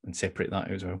process and separate that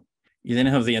out as well. You then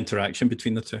have the interaction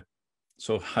between the two.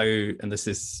 So how, and this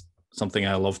is something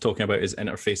I love talking about, is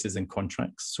interfaces and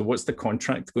contracts. So what's the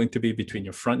contract going to be between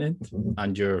your front end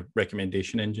and your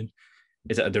recommendation engine?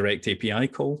 Is it a direct API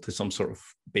call to some sort of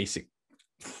basic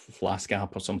Flask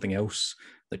app or something else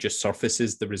that just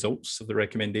surfaces the results of the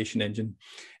recommendation engine?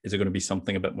 Is it going to be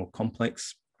something a bit more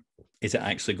complex? Is it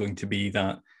actually going to be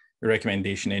that the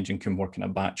recommendation engine can work in a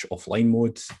batch offline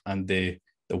mode and the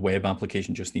web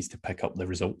application just needs to pick up the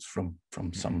results from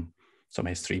some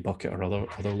S3 bucket or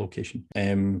other location?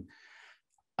 And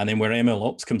then where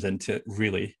MLOps comes into it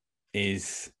really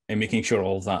is in making sure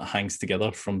all of that hangs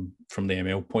together from the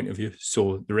ML point of view.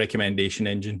 So the recommendation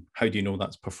engine, how do you know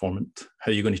that's performant?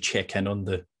 How are you going to check in on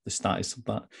the status of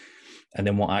that? And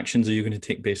then what actions are you going to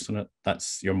take based on it?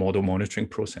 That's your model monitoring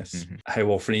process. Mm-hmm. How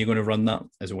often are you going to run that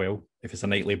as well? If it's a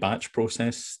nightly batch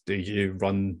process, do you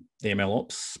run the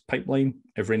MLOps pipeline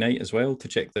every night as well to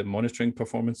check the monitoring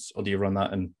performance? Or do you run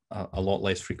that in a lot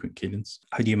less frequent cadence?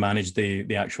 How do you manage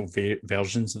the actual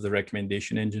versions of the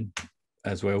recommendation engine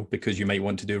as well? Because you might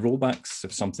want to do rollbacks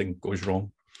if something goes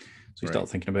wrong. So you start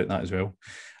thinking about that as well.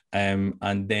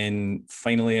 And then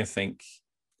finally, I think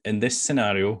in this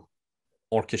scenario,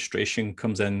 orchestration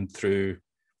comes in through,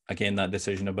 again, that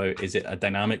decision about, is it a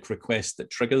dynamic request that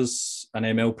triggers an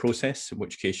ML process, in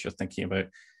which case you're thinking about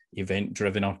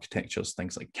event-driven architectures,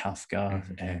 things like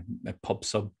Kafka,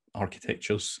 PubSub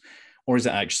architectures, or is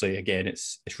it actually, again,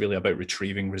 it's really about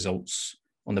retrieving results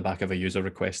on the back of a user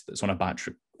request that's on a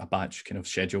batch kind of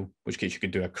schedule, in which case you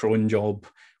could do a cron job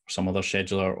or some other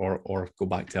scheduler, or go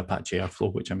back to Apache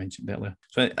Airflow, which I mentioned earlier.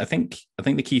 So I think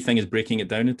the key thing is breaking it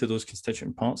down into those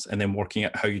constituent parts and then working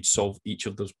out how you'd solve each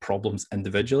of those problems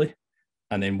individually.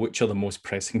 And then which are the most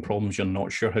pressing problems you're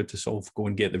not sure how to solve, go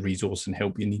and get the resource and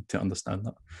help you need to understand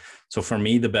that. So for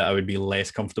me, the bit I would be less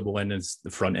comfortable in is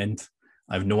the front end.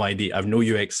 I have no idea. I have no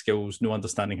UX skills, no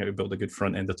understanding how to build a good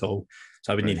front end at all.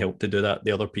 So I would need help to do that.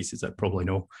 The other pieces I probably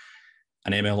know.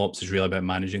 And MLOps is really about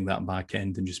managing that back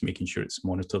end and just making sure it's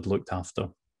monitored, looked after,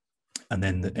 and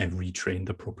then retrained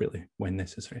appropriately when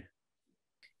necessary.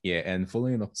 Yeah, and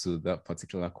following up to that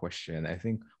particular question, I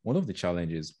think one of the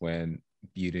challenges when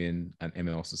building an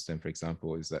ML system, for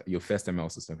example, is that your first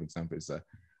ML system, for example, is that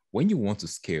when you want to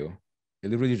scale, it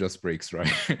literally just breaks,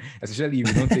 right? Especially if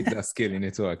you don't take that scaling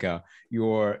into account,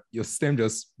 your system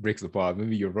just breaks apart.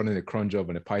 Maybe you're running a cron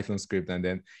job on a Python script, and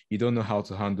then you don't know how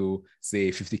to handle, say,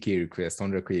 50K requests,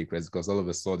 100K requests, because all of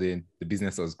a sudden the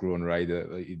business has grown, right?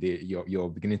 You're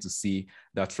beginning to see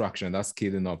that traction, that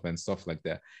scaling up and stuff like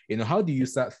that. How do you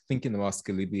start thinking about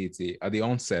scalability at the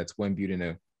onset when building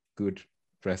a good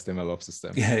first MLOps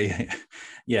system?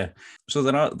 Yeah. So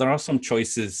there are some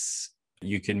choices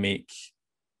you can make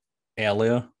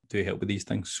earlier to help with these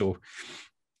things. So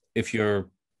if your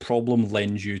problem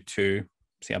lends you to,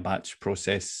 say, a batch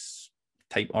process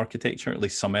type architecture, at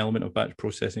least some element of batch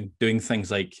processing. Doing things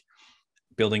like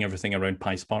building everything around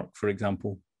PySpark, for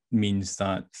example, means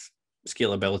that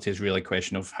scalability is really a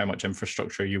question of how much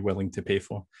infrastructure you're willing to pay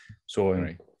for. So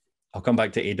Right. I'll come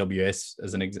back to AWS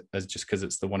as just because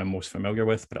it's the one I'm most familiar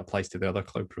with, but it applies to the other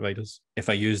cloud providers. If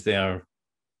I use their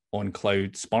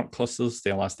on-cloud Spark clusters, the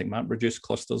Elastic MapReduce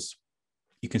clusters,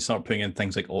 you can start putting in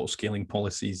things like auto-scaling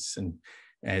policies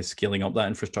and scaling up that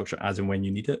infrastructure as and when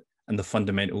you need it. And the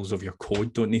fundamentals of your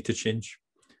code don't need to change.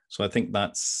 So I think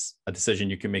that's a decision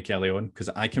you can make early on, because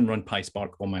I can run PySpark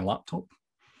on my laptop.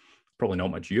 Probably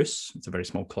not much use. It's a very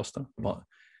small cluster, but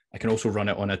I can also run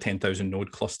it on a 10,000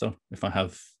 node cluster if I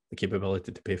have the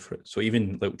capability to pay for it. So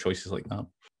even little choices like that.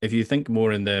 If you think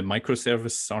more in the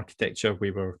microservice architecture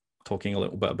we were talking a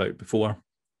little bit about before,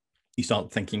 you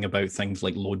start thinking about things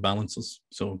like load balancers.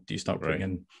 So do you start putting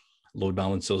in load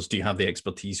balancers? Do you have the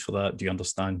expertise for that? Do you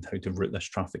understand how to route this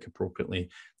traffic appropriately?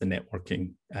 The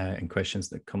networking and questions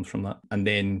that come from that. And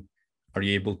then are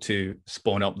you able to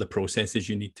spawn up the processes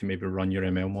you need to maybe run your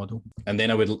ML model? And then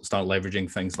I would start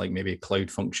leveraging things like maybe cloud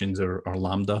functions or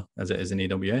Lambda as it is in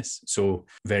AWS. So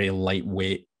very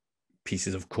lightweight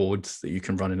pieces of code that you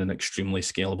can run in an extremely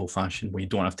scalable fashion where you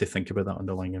don't have to think about that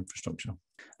underlying infrastructure.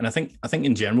 And I think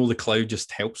in general, the cloud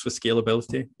just helps with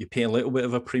scalability. You pay a little bit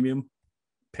of a premium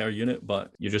per unit,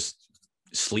 but you just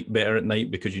sleep better at night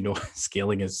because you know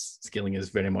scaling is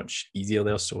very much easier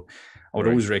there. So I would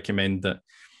always recommend that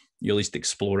you at least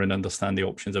explore and understand the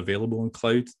options available in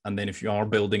cloud. And then if you are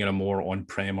building in a more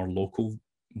on-prem or local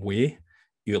way,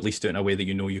 you at least do it in a way that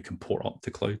you know you can port up to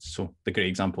cloud. So the great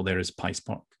example there is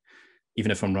PySpark.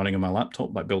 Even if I'm running on my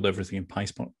laptop, I build everything in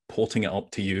PySpark. Porting it up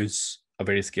to use a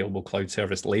very scalable cloud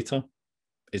service later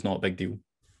is not a big deal.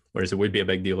 Whereas it would be a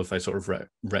big deal if I sort of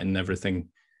written everything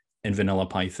in vanilla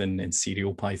Python and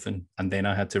serial Python, and then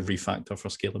I had to refactor for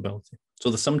scalability. So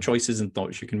there's some choices and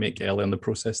thoughts you can make early in the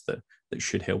process that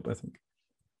should help, I think.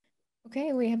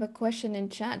 Okay, we have a question in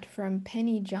chat from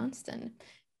Penny Johnston.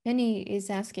 Penny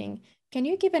is asking, can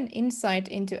you give an insight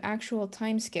into actual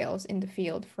timescales in the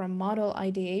field from model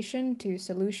ideation to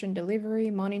solution delivery,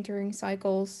 monitoring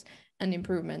cycles, and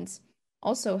improvements?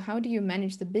 Also, how do you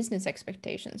manage the business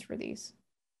expectations for these?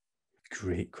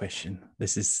 Great question.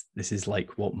 This is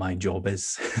like what my job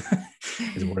is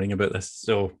worrying about this.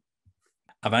 So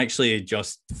I've actually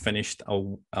just finished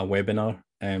a webinar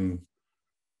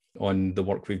on the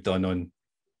work we've done on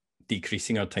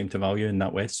decreasing our time to value in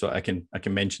NatWest. So I can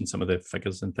mention some of the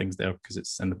figures and things there because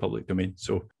it's in the public domain.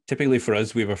 So typically for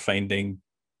us, we were finding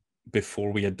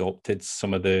before we adopted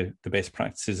some of the best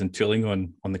practices and tooling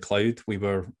on the cloud, we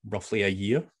were roughly a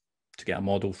year to get a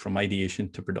model from ideation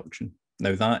to production.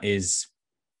 Now that is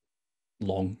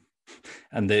long.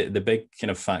 And the big kind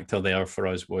of factor there for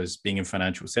us was being in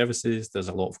financial services. There's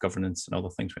a lot of governance and other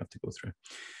things we have to go through.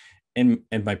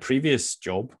 In my previous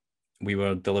job, we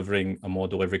were delivering a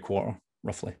model every quarter,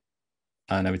 roughly.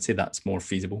 And I would say that's more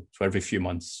feasible. So every few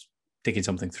months, taking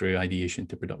something through ideation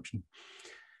to production.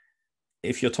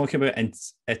 If you're talking about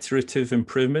iterative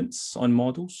improvements on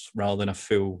models rather than a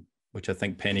full, which I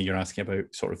think, Penny, you're asking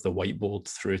about sort of the whiteboard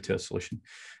through to a solution.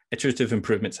 Iterative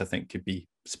improvements, I think, could be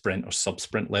sprint or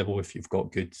sub-sprint level if you've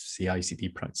got good CI/CD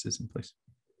practices in place.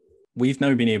 We've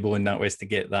now been able in NatWest to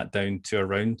get that down to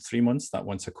around 3 months, that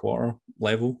once a quarter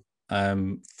level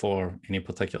for any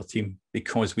particular team,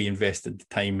 because we invested the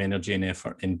time, energy, and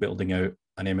effort in building out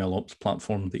an MLOps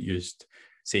platform that used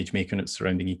SageMaker and its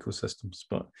surrounding ecosystems.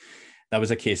 But that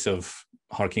was a case of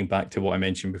harking back to what I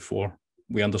mentioned before.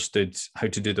 We understood how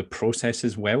to do the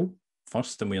processes well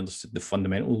first, and we understood the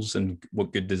fundamentals and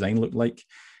what good design looked like.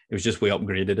 It was just we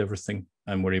upgraded everything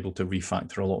and we're able to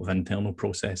refactor a lot of internal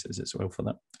processes as well for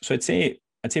that. So I'd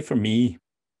say for me,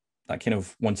 that kind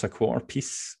of once a quarter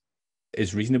piece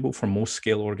is reasonable for most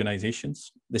scale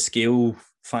organizations. The scale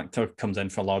factor comes in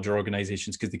for larger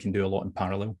organizations because they can do a lot in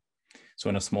parallel. So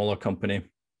in a smaller company,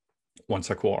 once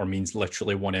a quarter means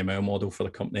literally one ML model for the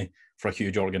company. For a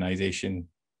huge organization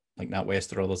like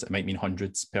NatWest or others, it might mean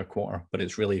hundreds per quarter, but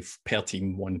it's really per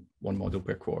team, one model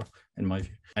per quarter, in my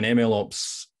view. And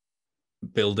MLOps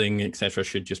building, etc.,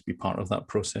 should just be part of that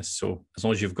process. So as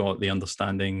long as you've got the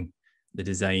understanding, the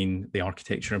design, the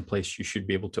architecture in place, you should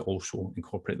be able to also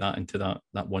incorporate that into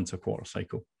that once a quarter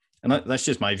cycle. And that's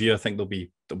just my view. I think there'll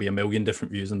be a million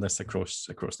different views on this across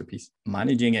the piece.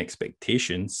 Managing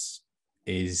expectations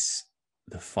is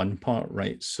the fun part,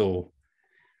 right? So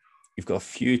you've got a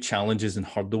few challenges and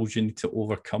hurdles you need to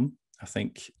overcome. I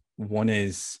think one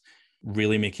is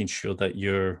really making sure that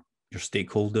your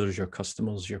stakeholders, your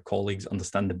customers, your colleagues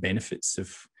understand the benefits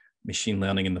of machine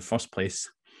learning in the first place,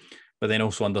 but then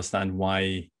also understand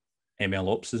why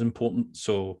MLOps is important.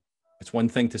 So It's one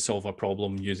thing to solve a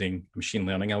problem using a machine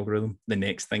learning algorithm. The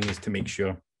next thing is to make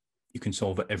sure you can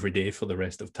solve it every day for the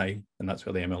rest of time. And that's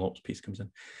where the MLOps piece comes in.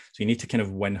 So you need to kind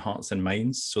of win hearts and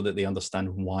minds so that they understand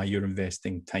why you're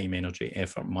investing time, energy,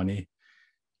 effort, money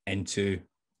into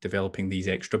developing these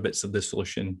extra bits of the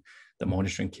solution, the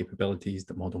monitoring capabilities,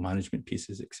 the model management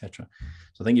pieces, etc.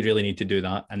 So I think you really need to do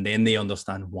that. And then they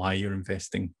understand why you're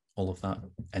investing all of that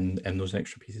in those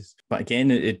extra pieces. But again,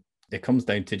 it comes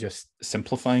down to just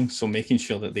simplifying. So making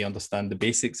sure that they understand the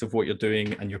basics of what you're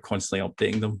doing and you're constantly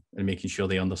updating them and making sure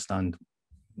they understand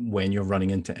when you're running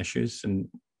into issues and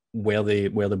where the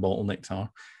bottlenecks are.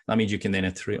 That means you can then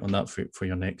iterate on that for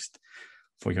your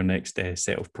next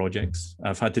set of projects.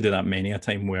 I've had to do that many a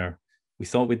time where we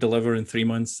thought we'd deliver in 3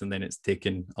 months and then it's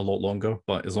taken a lot longer.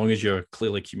 But as long as you're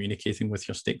clearly communicating with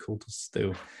your stakeholders,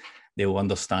 they'll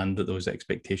understand that those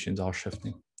expectations are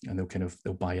shifting and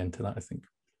they'll buy into that, I think.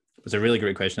 It's a really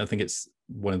great question. I think it's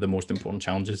one of the most important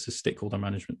challenges is stakeholder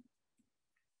management.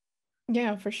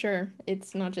 Yeah, for sure.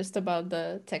 It's not just about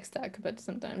the tech stack, but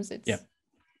sometimes it's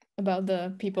about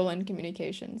the people and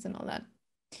communications and all that.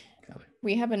 Exactly.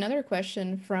 We have another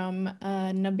question from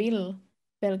Nabil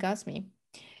Belgasmi.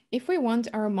 If we want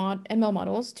our ML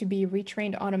models to be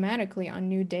retrained automatically on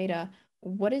new data,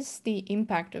 what is the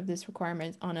impact of this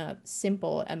requirement on a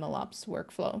simple MLOps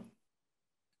workflow?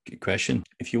 Good question.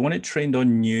 If you want it trained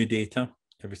on new data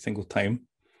every single time,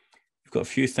 you've got a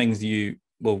few things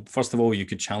first of all, you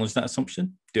could challenge that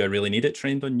assumption. Do I really need it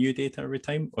trained on new data every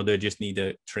time? Or do I just need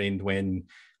it trained when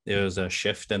there's a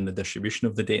shift in the distribution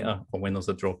of the data or when there's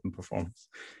a drop in performance?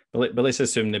 But let's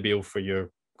assume, Nabil, for your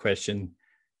question,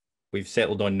 we've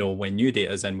settled on no, when new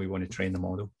data is in, we want to train the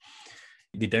model.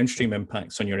 The downstream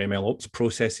impacts on your MLOps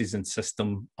processes and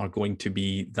system are going to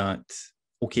be that,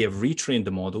 okay, I've retrained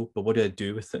the model, but what do I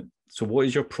do with it? So what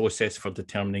is your process for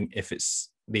determining if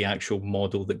it's the actual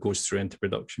model that goes through into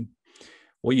production?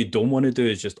 What you don't want to do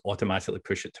is just automatically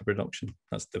push it to production.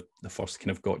 That's the first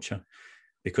kind of gotcha,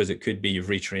 because it could be you've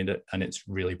retrained it and it's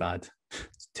really bad.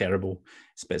 It's terrible.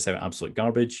 It spits out absolute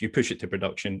garbage. You push it to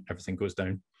production, everything goes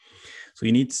down. So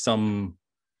you need some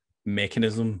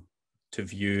mechanism to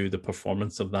view the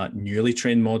performance of that newly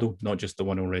trained model, not just the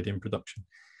one already in production.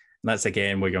 And that's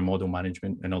again where your model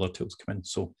management and other tools come in.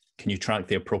 So can you track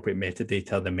the appropriate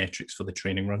metadata, the metrics for the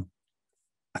training run?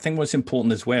 I think what's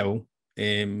important as well,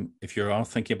 if you are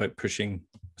thinking about pushing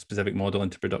a specific model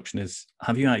into production, is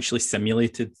have you actually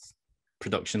simulated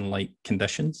production-like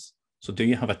conditions? So do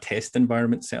you have a test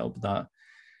environment set up that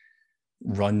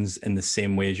runs in the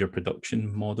same way as your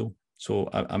production model? So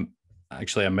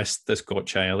I missed this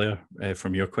gotcha earlier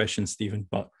from your question, Stephen,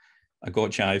 but a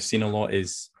gotcha I've seen a lot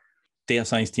is data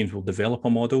science teams will develop a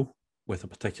model with a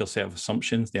particular set of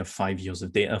assumptions. They have 5 years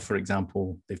of data, for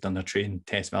example. They've done their train,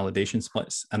 test, validation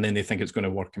splits, and then they think it's going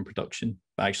to work in production.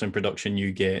 But actually in production,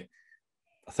 you get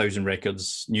 1,000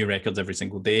 records, new records every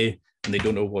single day, and they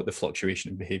don't know what the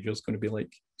fluctuation in behavior is going to be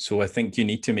like. So I think you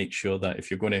need to make sure that if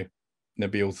you're going to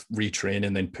be able to retrain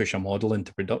and then push a model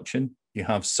into production, you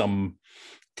have some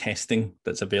testing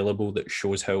that's available that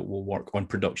shows how it will work on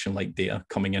production-like data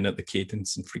coming in at the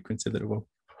cadence and frequency that it will.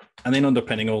 And then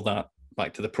underpinning all that,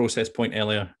 back to the process point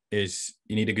earlier, is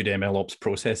you need a good MLOps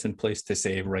process in place to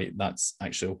say, right, that's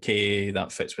actually okay,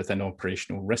 that fits within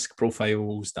operational risk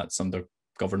profiles, that's under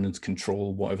governance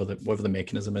control, whatever the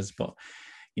mechanism is. But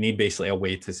you need basically a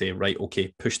way to say, right,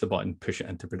 okay, push the button, push it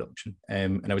into production.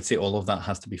 And I would say all of that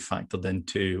has to be factored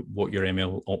into what your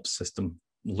MLOps system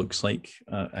looks like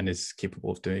and is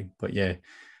capable of doing. But yeah,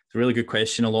 it's a really good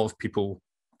question. A lot of people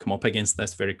come up against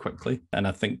this very quickly. And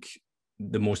I think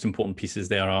the most important pieces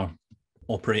there are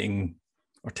operating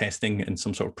or testing in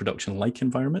some sort of production-like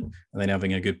environment, and then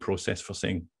having a good process for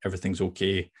saying everything's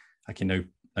okay, I can now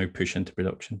push into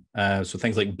production. So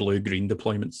things like blue-green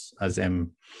deployments,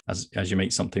 as you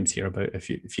might sometimes hear about, if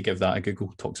you give that a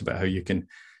Google, talks about how you can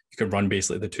run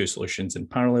basically the two solutions in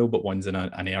parallel, but one's in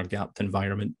an air-gapped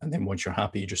environment, and then once you're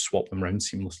happy, you just swap them around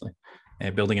seamlessly.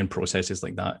 Building in processes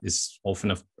like that is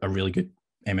often a really good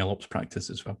MLOps practice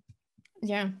as well.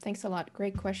 Yeah, thanks a lot.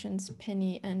 Great questions,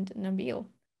 Penny and Nabil.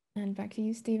 And back to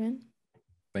you, Stephen.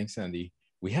 Thanks, Andy.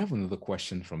 We have another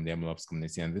question from the MLOps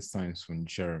community, and this time it's from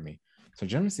Jeremy. So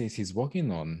Jeremy says he's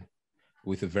working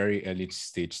with a very early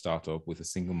stage startup with a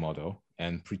single model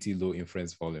and pretty low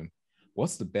inference volume.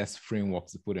 What's the best framework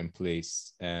to put in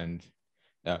place? And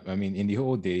in the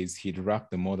old days, he'd wrap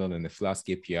the model in a Flask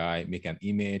API, make an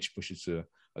image, push it to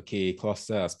a KA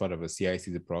cluster as part of a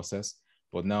CI/CD process.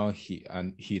 But now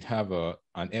he'd have an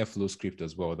Airflow script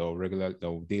as well that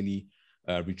will daily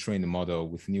retrain the model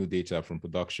with new data from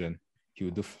production. He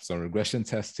would do some regression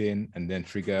testing and then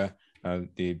trigger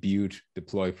the build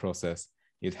deploy process.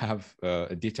 You'd have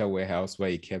a data warehouse where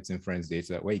he keeps inference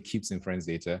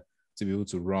data, to be able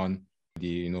to run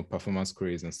the performance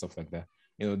queries and stuff like that.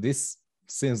 This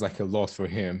seems like a lot for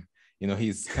him.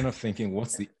 He's kind of thinking,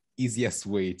 what's the easiest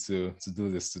way to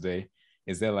do this today?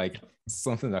 Is there like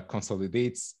something that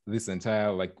consolidates this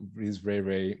entire these very,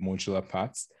 very modular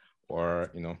parts,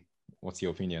 or what's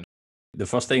your opinion? The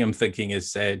first thing I'm thinking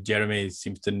is Jeremy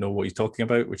seems to know what he's talking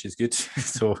about, which is good.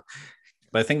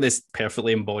 But I think this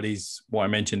perfectly embodies what I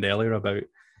mentioned earlier about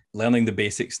learning the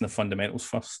basics and the fundamentals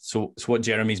first. So what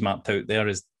Jeremy's mapped out there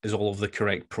is all of the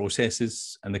correct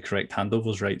processes and the correct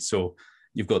handovers, right? So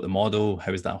you've got the model,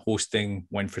 how is that hosting,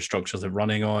 what infrastructures are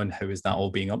running on, how is that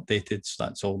all being updated? So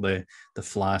that's all the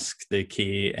Flask, the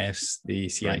KAS, the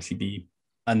CI/CD. Right.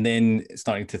 And then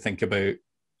starting to think about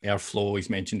Airflow. He's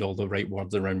mentioned all the right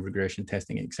words around regression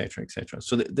testing, et cetera, et cetera.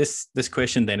 So this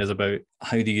question then is about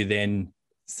how do you then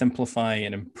simplify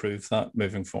and improve that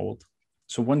moving forward?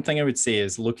 So one thing I would say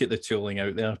is look at the tooling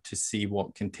out there to see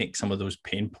what can take some of those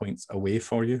pain points away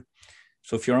for you.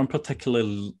 So if you're on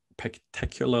particularly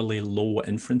low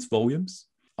inference volumes,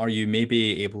 are you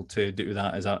maybe able to do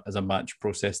that as a batch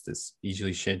process that's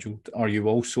easily scheduled? Are you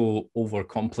also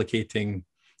overcomplicating,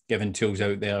 given tools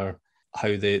out there,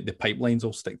 how the pipelines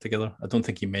all stick together? I don't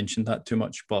think you mentioned that too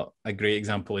much, but a great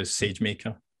example is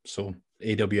SageMaker. So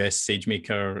AWS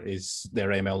SageMaker is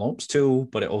their MLOps tool,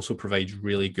 but it also provides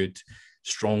really good,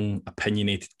 strong,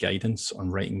 opinionated guidance on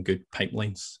writing good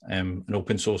pipelines. An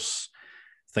open source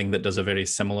thing that does a very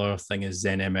similar thing is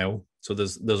ZenML. So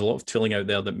there's a lot of tooling out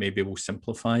there that maybe will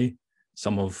simplify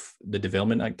some of the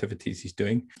development activities he's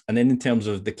doing. And then in terms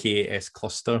of the KAS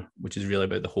cluster, which is really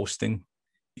about the hosting,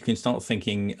 you can start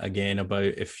thinking again about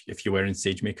if you were in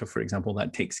SageMaker, for example,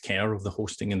 that takes care of the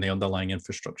hosting and the underlying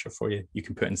infrastructure for you. You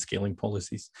can put in scaling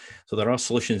policies. So there are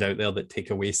solutions out there that take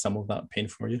away some of that pain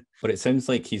for you. But it sounds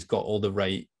like he's got all the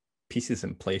right pieces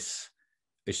in place.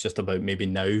 It's just about maybe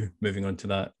now moving on to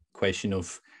that question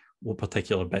of what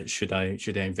particular bits should I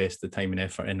invest the time and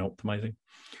effort in optimizing.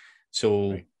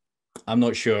 So right. I'm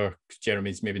not sure,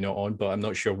 Jeremy's maybe not on, but I'm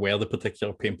not sure where the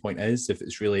particular pain point is. If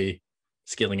it's really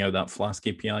scaling out that Flask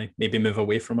API, maybe move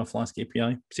away from a Flask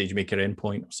API, SageMaker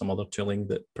endpoint, or some other tooling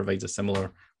that provides a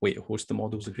similar way to host the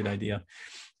model is a good idea.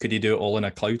 Could you do it all in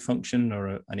a cloud function or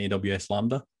an AWS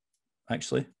Lambda?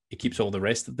 Actually, it keeps all the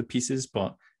rest of the pieces,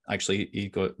 but actually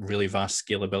you've got really vast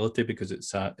scalability because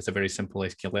it's a very simple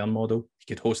sklearn model.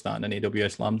 You could host that in an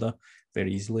AWS Lambda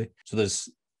very easily. So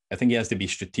I think he has to be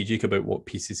strategic about what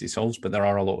pieces he solves, but there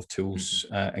are a lot of tools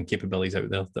and capabilities out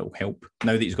there that will help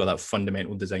now that he's got that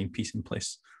fundamental design piece in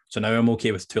place. So now I'm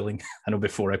okay with tooling. I know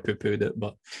before I poo-pooed it,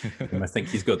 but I think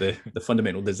he's got the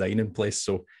fundamental design in place.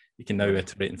 So you can now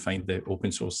iterate and find the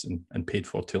open source and paid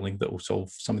for tooling that will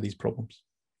solve some of these problems.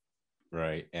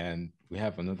 Right. And we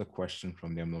have another question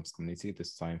from the MLOps community,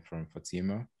 this time from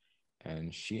Fatima.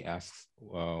 And she asks,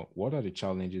 what are the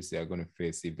challenges they are going to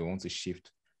face if they want to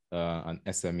shift an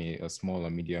SME, a small or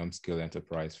medium scale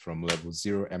enterprise, from level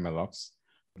 0 MLOps,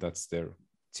 that's their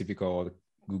typical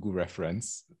Google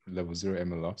reference, level 0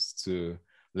 MLOps, to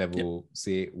level,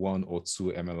 say, 1 or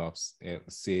 2 MLOps,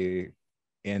 say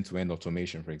end-to-end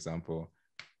automation, for example,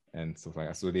 and stuff like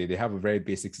that. So they have a very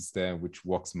basic system which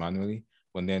works manually,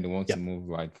 but then they want to move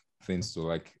things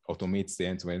to automate the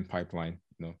end-to-end pipeline.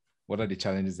 What are the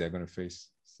challenges they're going to face?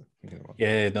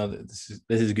 Yeah, no, this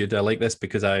is good. I like this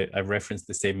because I referenced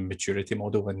the same maturity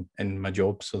model in my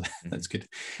job, so that's good.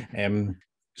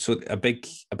 So a big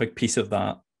piece of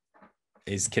that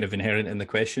is kind of inherent in the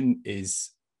question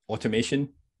is automation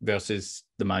versus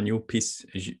the manual piece,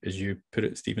 as you put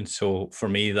it, Stephen. So for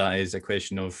me, that is a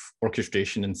question of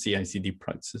orchestration and CI/CD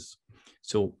practices.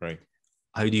 So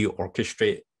how do you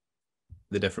orchestrate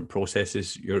the different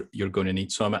processes you're going to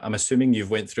need? So I'm assuming you've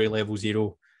went through level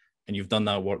 0 and you've done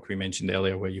that work we mentioned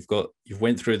earlier, where you've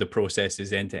went through the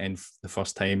processes end to end the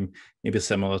first time, maybe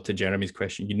similar to Jeremy's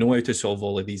question. You know how to solve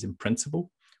all of these in principle.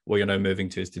 What you're now moving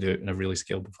to is to do it in a really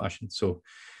scalable fashion. So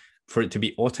for it to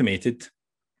be automated,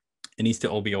 it needs to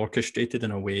all be orchestrated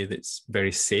in a way that's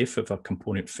very safe if a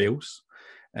component fails,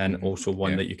 and also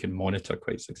one that you can monitor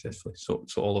quite successfully. So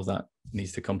all of that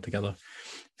needs to come together.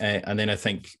 And then I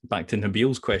think back to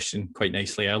Nabil's question quite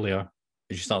nicely earlier,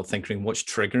 as you start thinking what's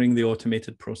triggering the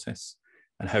automated process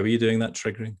and how are you doing that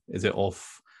triggering? Is it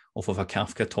off of a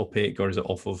Kafka topic, or is it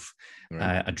off of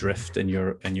a drift in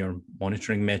your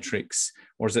monitoring metrics,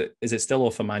 or is it still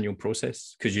off a manual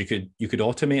process? Because you could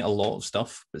automate a lot of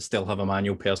stuff but still have a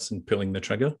manual person pulling the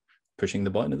trigger, pushing the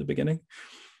button at the beginning.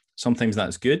 Sometimes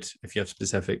that's good if you have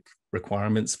specific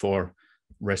requirements for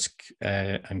risk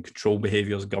and control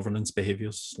behaviors, governance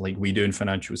behaviors, like we do in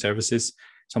financial services,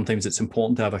 sometimes it's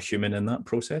important to have a human in that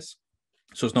process.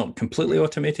 So it's not completely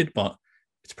automated, but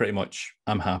it's pretty much,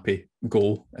 I'm happy,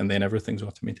 go, and then everything's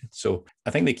automated. So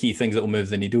I think the key things that will move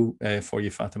the needle for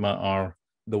you, Fatima, are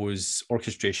those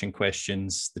orchestration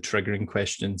questions, the triggering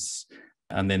questions,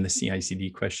 and then the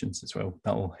CI/CD questions as well.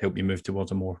 That will help you move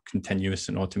towards a more continuous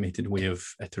and automated way of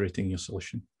iterating your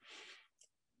solution.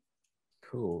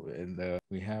 Cool. And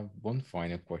we have one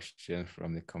final question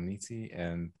from the community,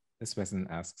 and this person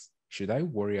asks, should I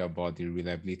worry about the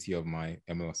reliability of my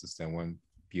ML system when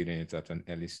building it at an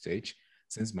early stage,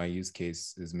 since my use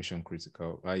case is mission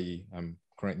critical, i.e. I'm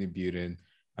currently building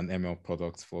an ML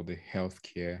product for the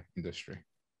healthcare industry?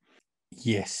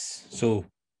 Yes. So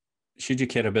should you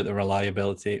care about the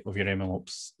reliability of your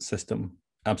MLOps system?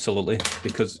 Absolutely.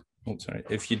 Because,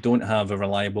 if you don't have a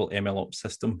reliable MLOps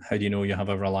system, how do you know you have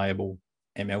a reliable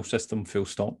ML system, full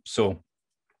stop? So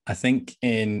I think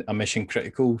in a mission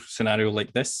critical scenario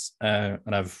like this, and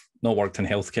I've not worked in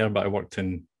healthcare, but I worked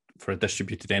for a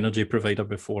distributed energy provider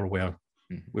before, where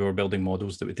we were building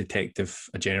models that would detect if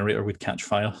a generator would catch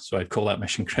fire. So I'd call that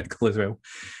mission critical as well.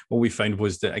 What we found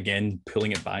was that, again,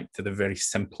 pulling it back to the very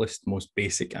simplest, most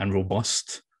basic and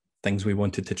robust things we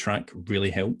wanted to track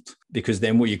really helped, because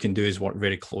then what you can do is work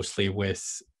very closely with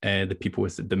the people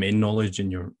with the domain knowledge and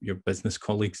your business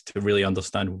colleagues to really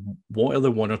understand what are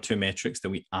the one or two metrics that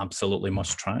we absolutely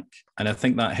must track. And I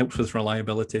think that helps with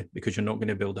reliability, because you're not going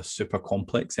to build a super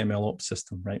complex MLOps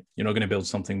system, right? You're not going to build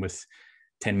something with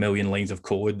 10 million lines of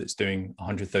code that's doing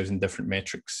 100,000 different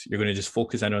metrics. You're going to just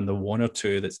focus in on the one or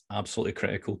two that's absolutely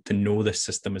critical to know this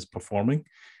system is performing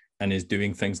and is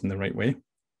doing things in the right way.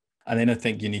 And then I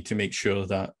think you need to make sure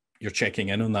that you're checking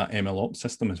in on that MLOps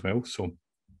system as well. So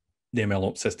the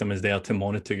MLOps system is there to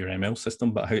monitor your ML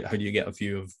system, but how do you get a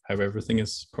view of how everything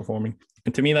is performing?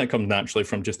 And to me, that comes naturally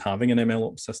from just having an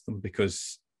MLOps system,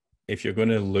 because if you're going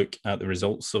to look at the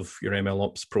results of your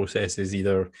MLOps processes,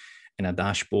 either in a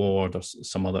dashboard or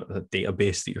some other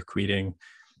database that you're querying,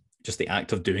 just the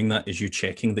act of doing that is you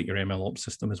checking that your MLOps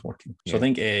system is working. Yeah. So I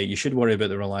think you should worry about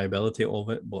the reliability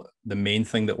of it, but the main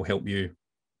thing that will help you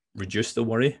reduce the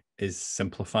worry is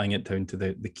simplifying it down to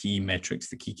the key metrics,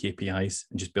 the key KPIs,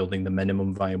 and just building the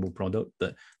minimum viable product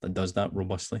that does that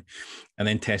robustly, and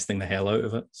then testing the hell out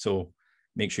of it. So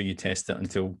make sure you test it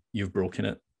until you've broken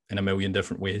it in a million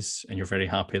different ways and you're very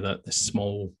happy that the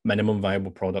small minimum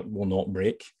viable product will not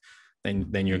break.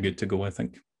 Then you're good to go, I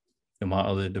think, no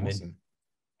matter the domain. Awesome.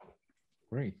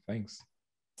 Great, thanks.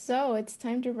 So it's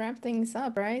time to wrap things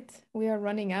up, right? We are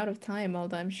running out of time,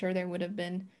 although I'm sure there would have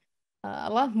been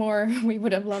a lot more we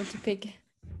would have loved to pick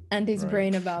Andy's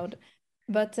brain about.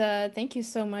 But thank you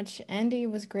so much, Andy.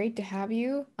 It was great to have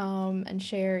you and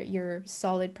share your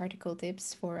solid practical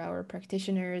tips for our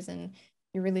practitioners, and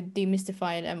you really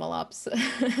demystified MLOps,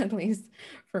 at least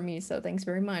for me. So thanks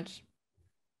very much.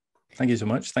 Thank you so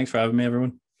much. Thanks for having me,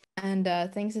 everyone. And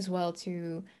thanks as well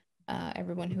to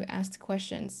everyone who asked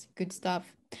questions. Good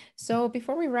stuff. So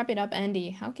before we wrap it up, Andy,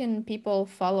 how can people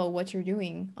follow what you're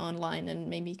doing online and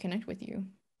maybe connect with you,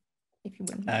 if you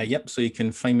wouldn't mind? Yep, so you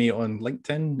can find me on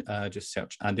LinkedIn. Just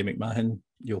search Andy McMahon.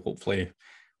 You'll hopefully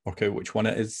work out which one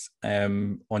it is.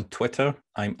 On Twitter,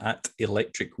 I'm at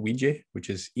Electric Ouija, which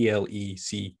is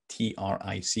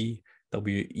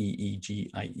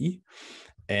ElectricWeegie.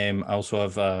 I also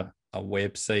have a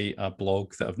website, a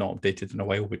blog that I've not updated in a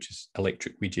while, which is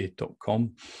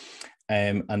electricweegie.com.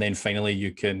 And then finally,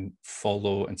 you can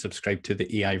follow and subscribe to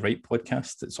the AI Right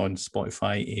podcast. It's on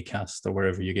Spotify, Acast, or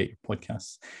wherever you get your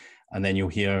podcasts. And then you'll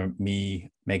hear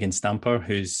me, Megan Stamper,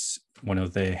 who's one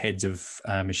of the heads of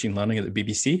machine learning at the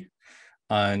BBC,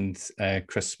 and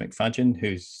Chris McFadden,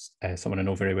 who's someone I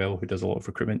know very well, who does a lot of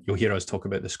recruitment. You'll hear us talk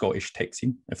about the Scottish tech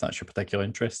scene, if that's your particular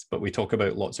interest. But we talk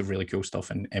about lots of really cool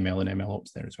stuff in ML and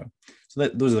MLOps there as well. So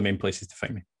those are the main places to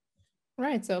find me.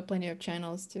 Right, so plenty of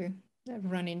channels to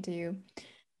run into you.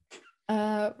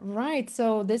 Right,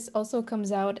 so this also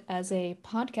comes out as a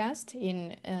podcast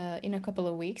in a couple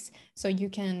of weeks, so you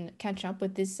can catch up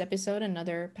with this episode and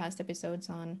other past episodes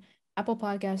on Apple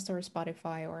Podcasts or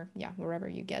Spotify, or wherever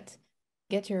you get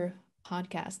your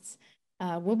podcasts.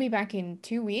 We'll be back in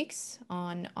 2 weeks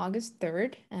on August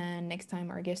 3rd, and next time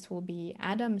our guest will be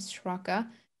Adam Straka.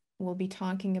 We'll be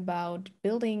talking about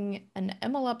building an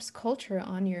MLOps culture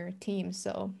on your team,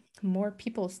 so more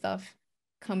people stuff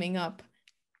coming up.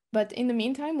 But in the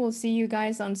meantime, we'll see you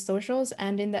guys on socials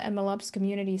and in the MLOps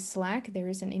community Slack. There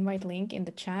is an invite link in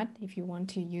the chat if you want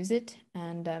to use it.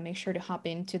 And make sure to hop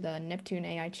into the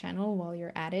Neptune.ai channel while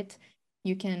you're at it.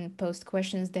 You can post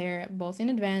questions there both in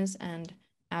advance and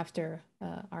after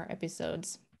our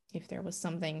episodes. if there was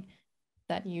something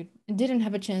that you didn't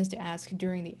have a chance to ask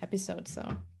during the episode.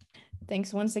 So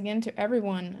thanks once again to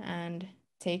everyone, and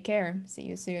take care. See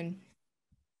you soon.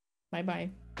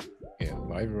 Bye-bye. Yeah,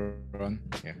 bye everyone.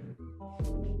 Yeah.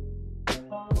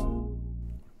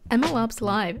 MLOps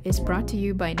Live is brought to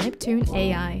you by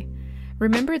Neptune.ai.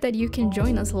 Remember that you can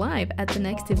join us live at the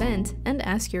next event and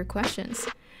ask your questions.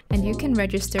 And you can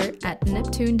register at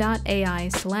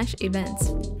neptune.ai/events.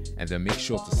 And then make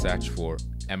sure to search for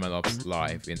MLOps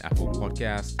Live in Apple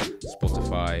Podcasts,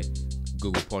 Spotify,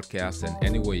 Google Podcasts, and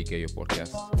anywhere you get your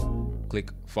podcasts.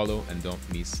 Click follow and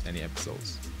don't miss any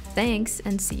episodes. Thanks,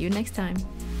 and see you next time.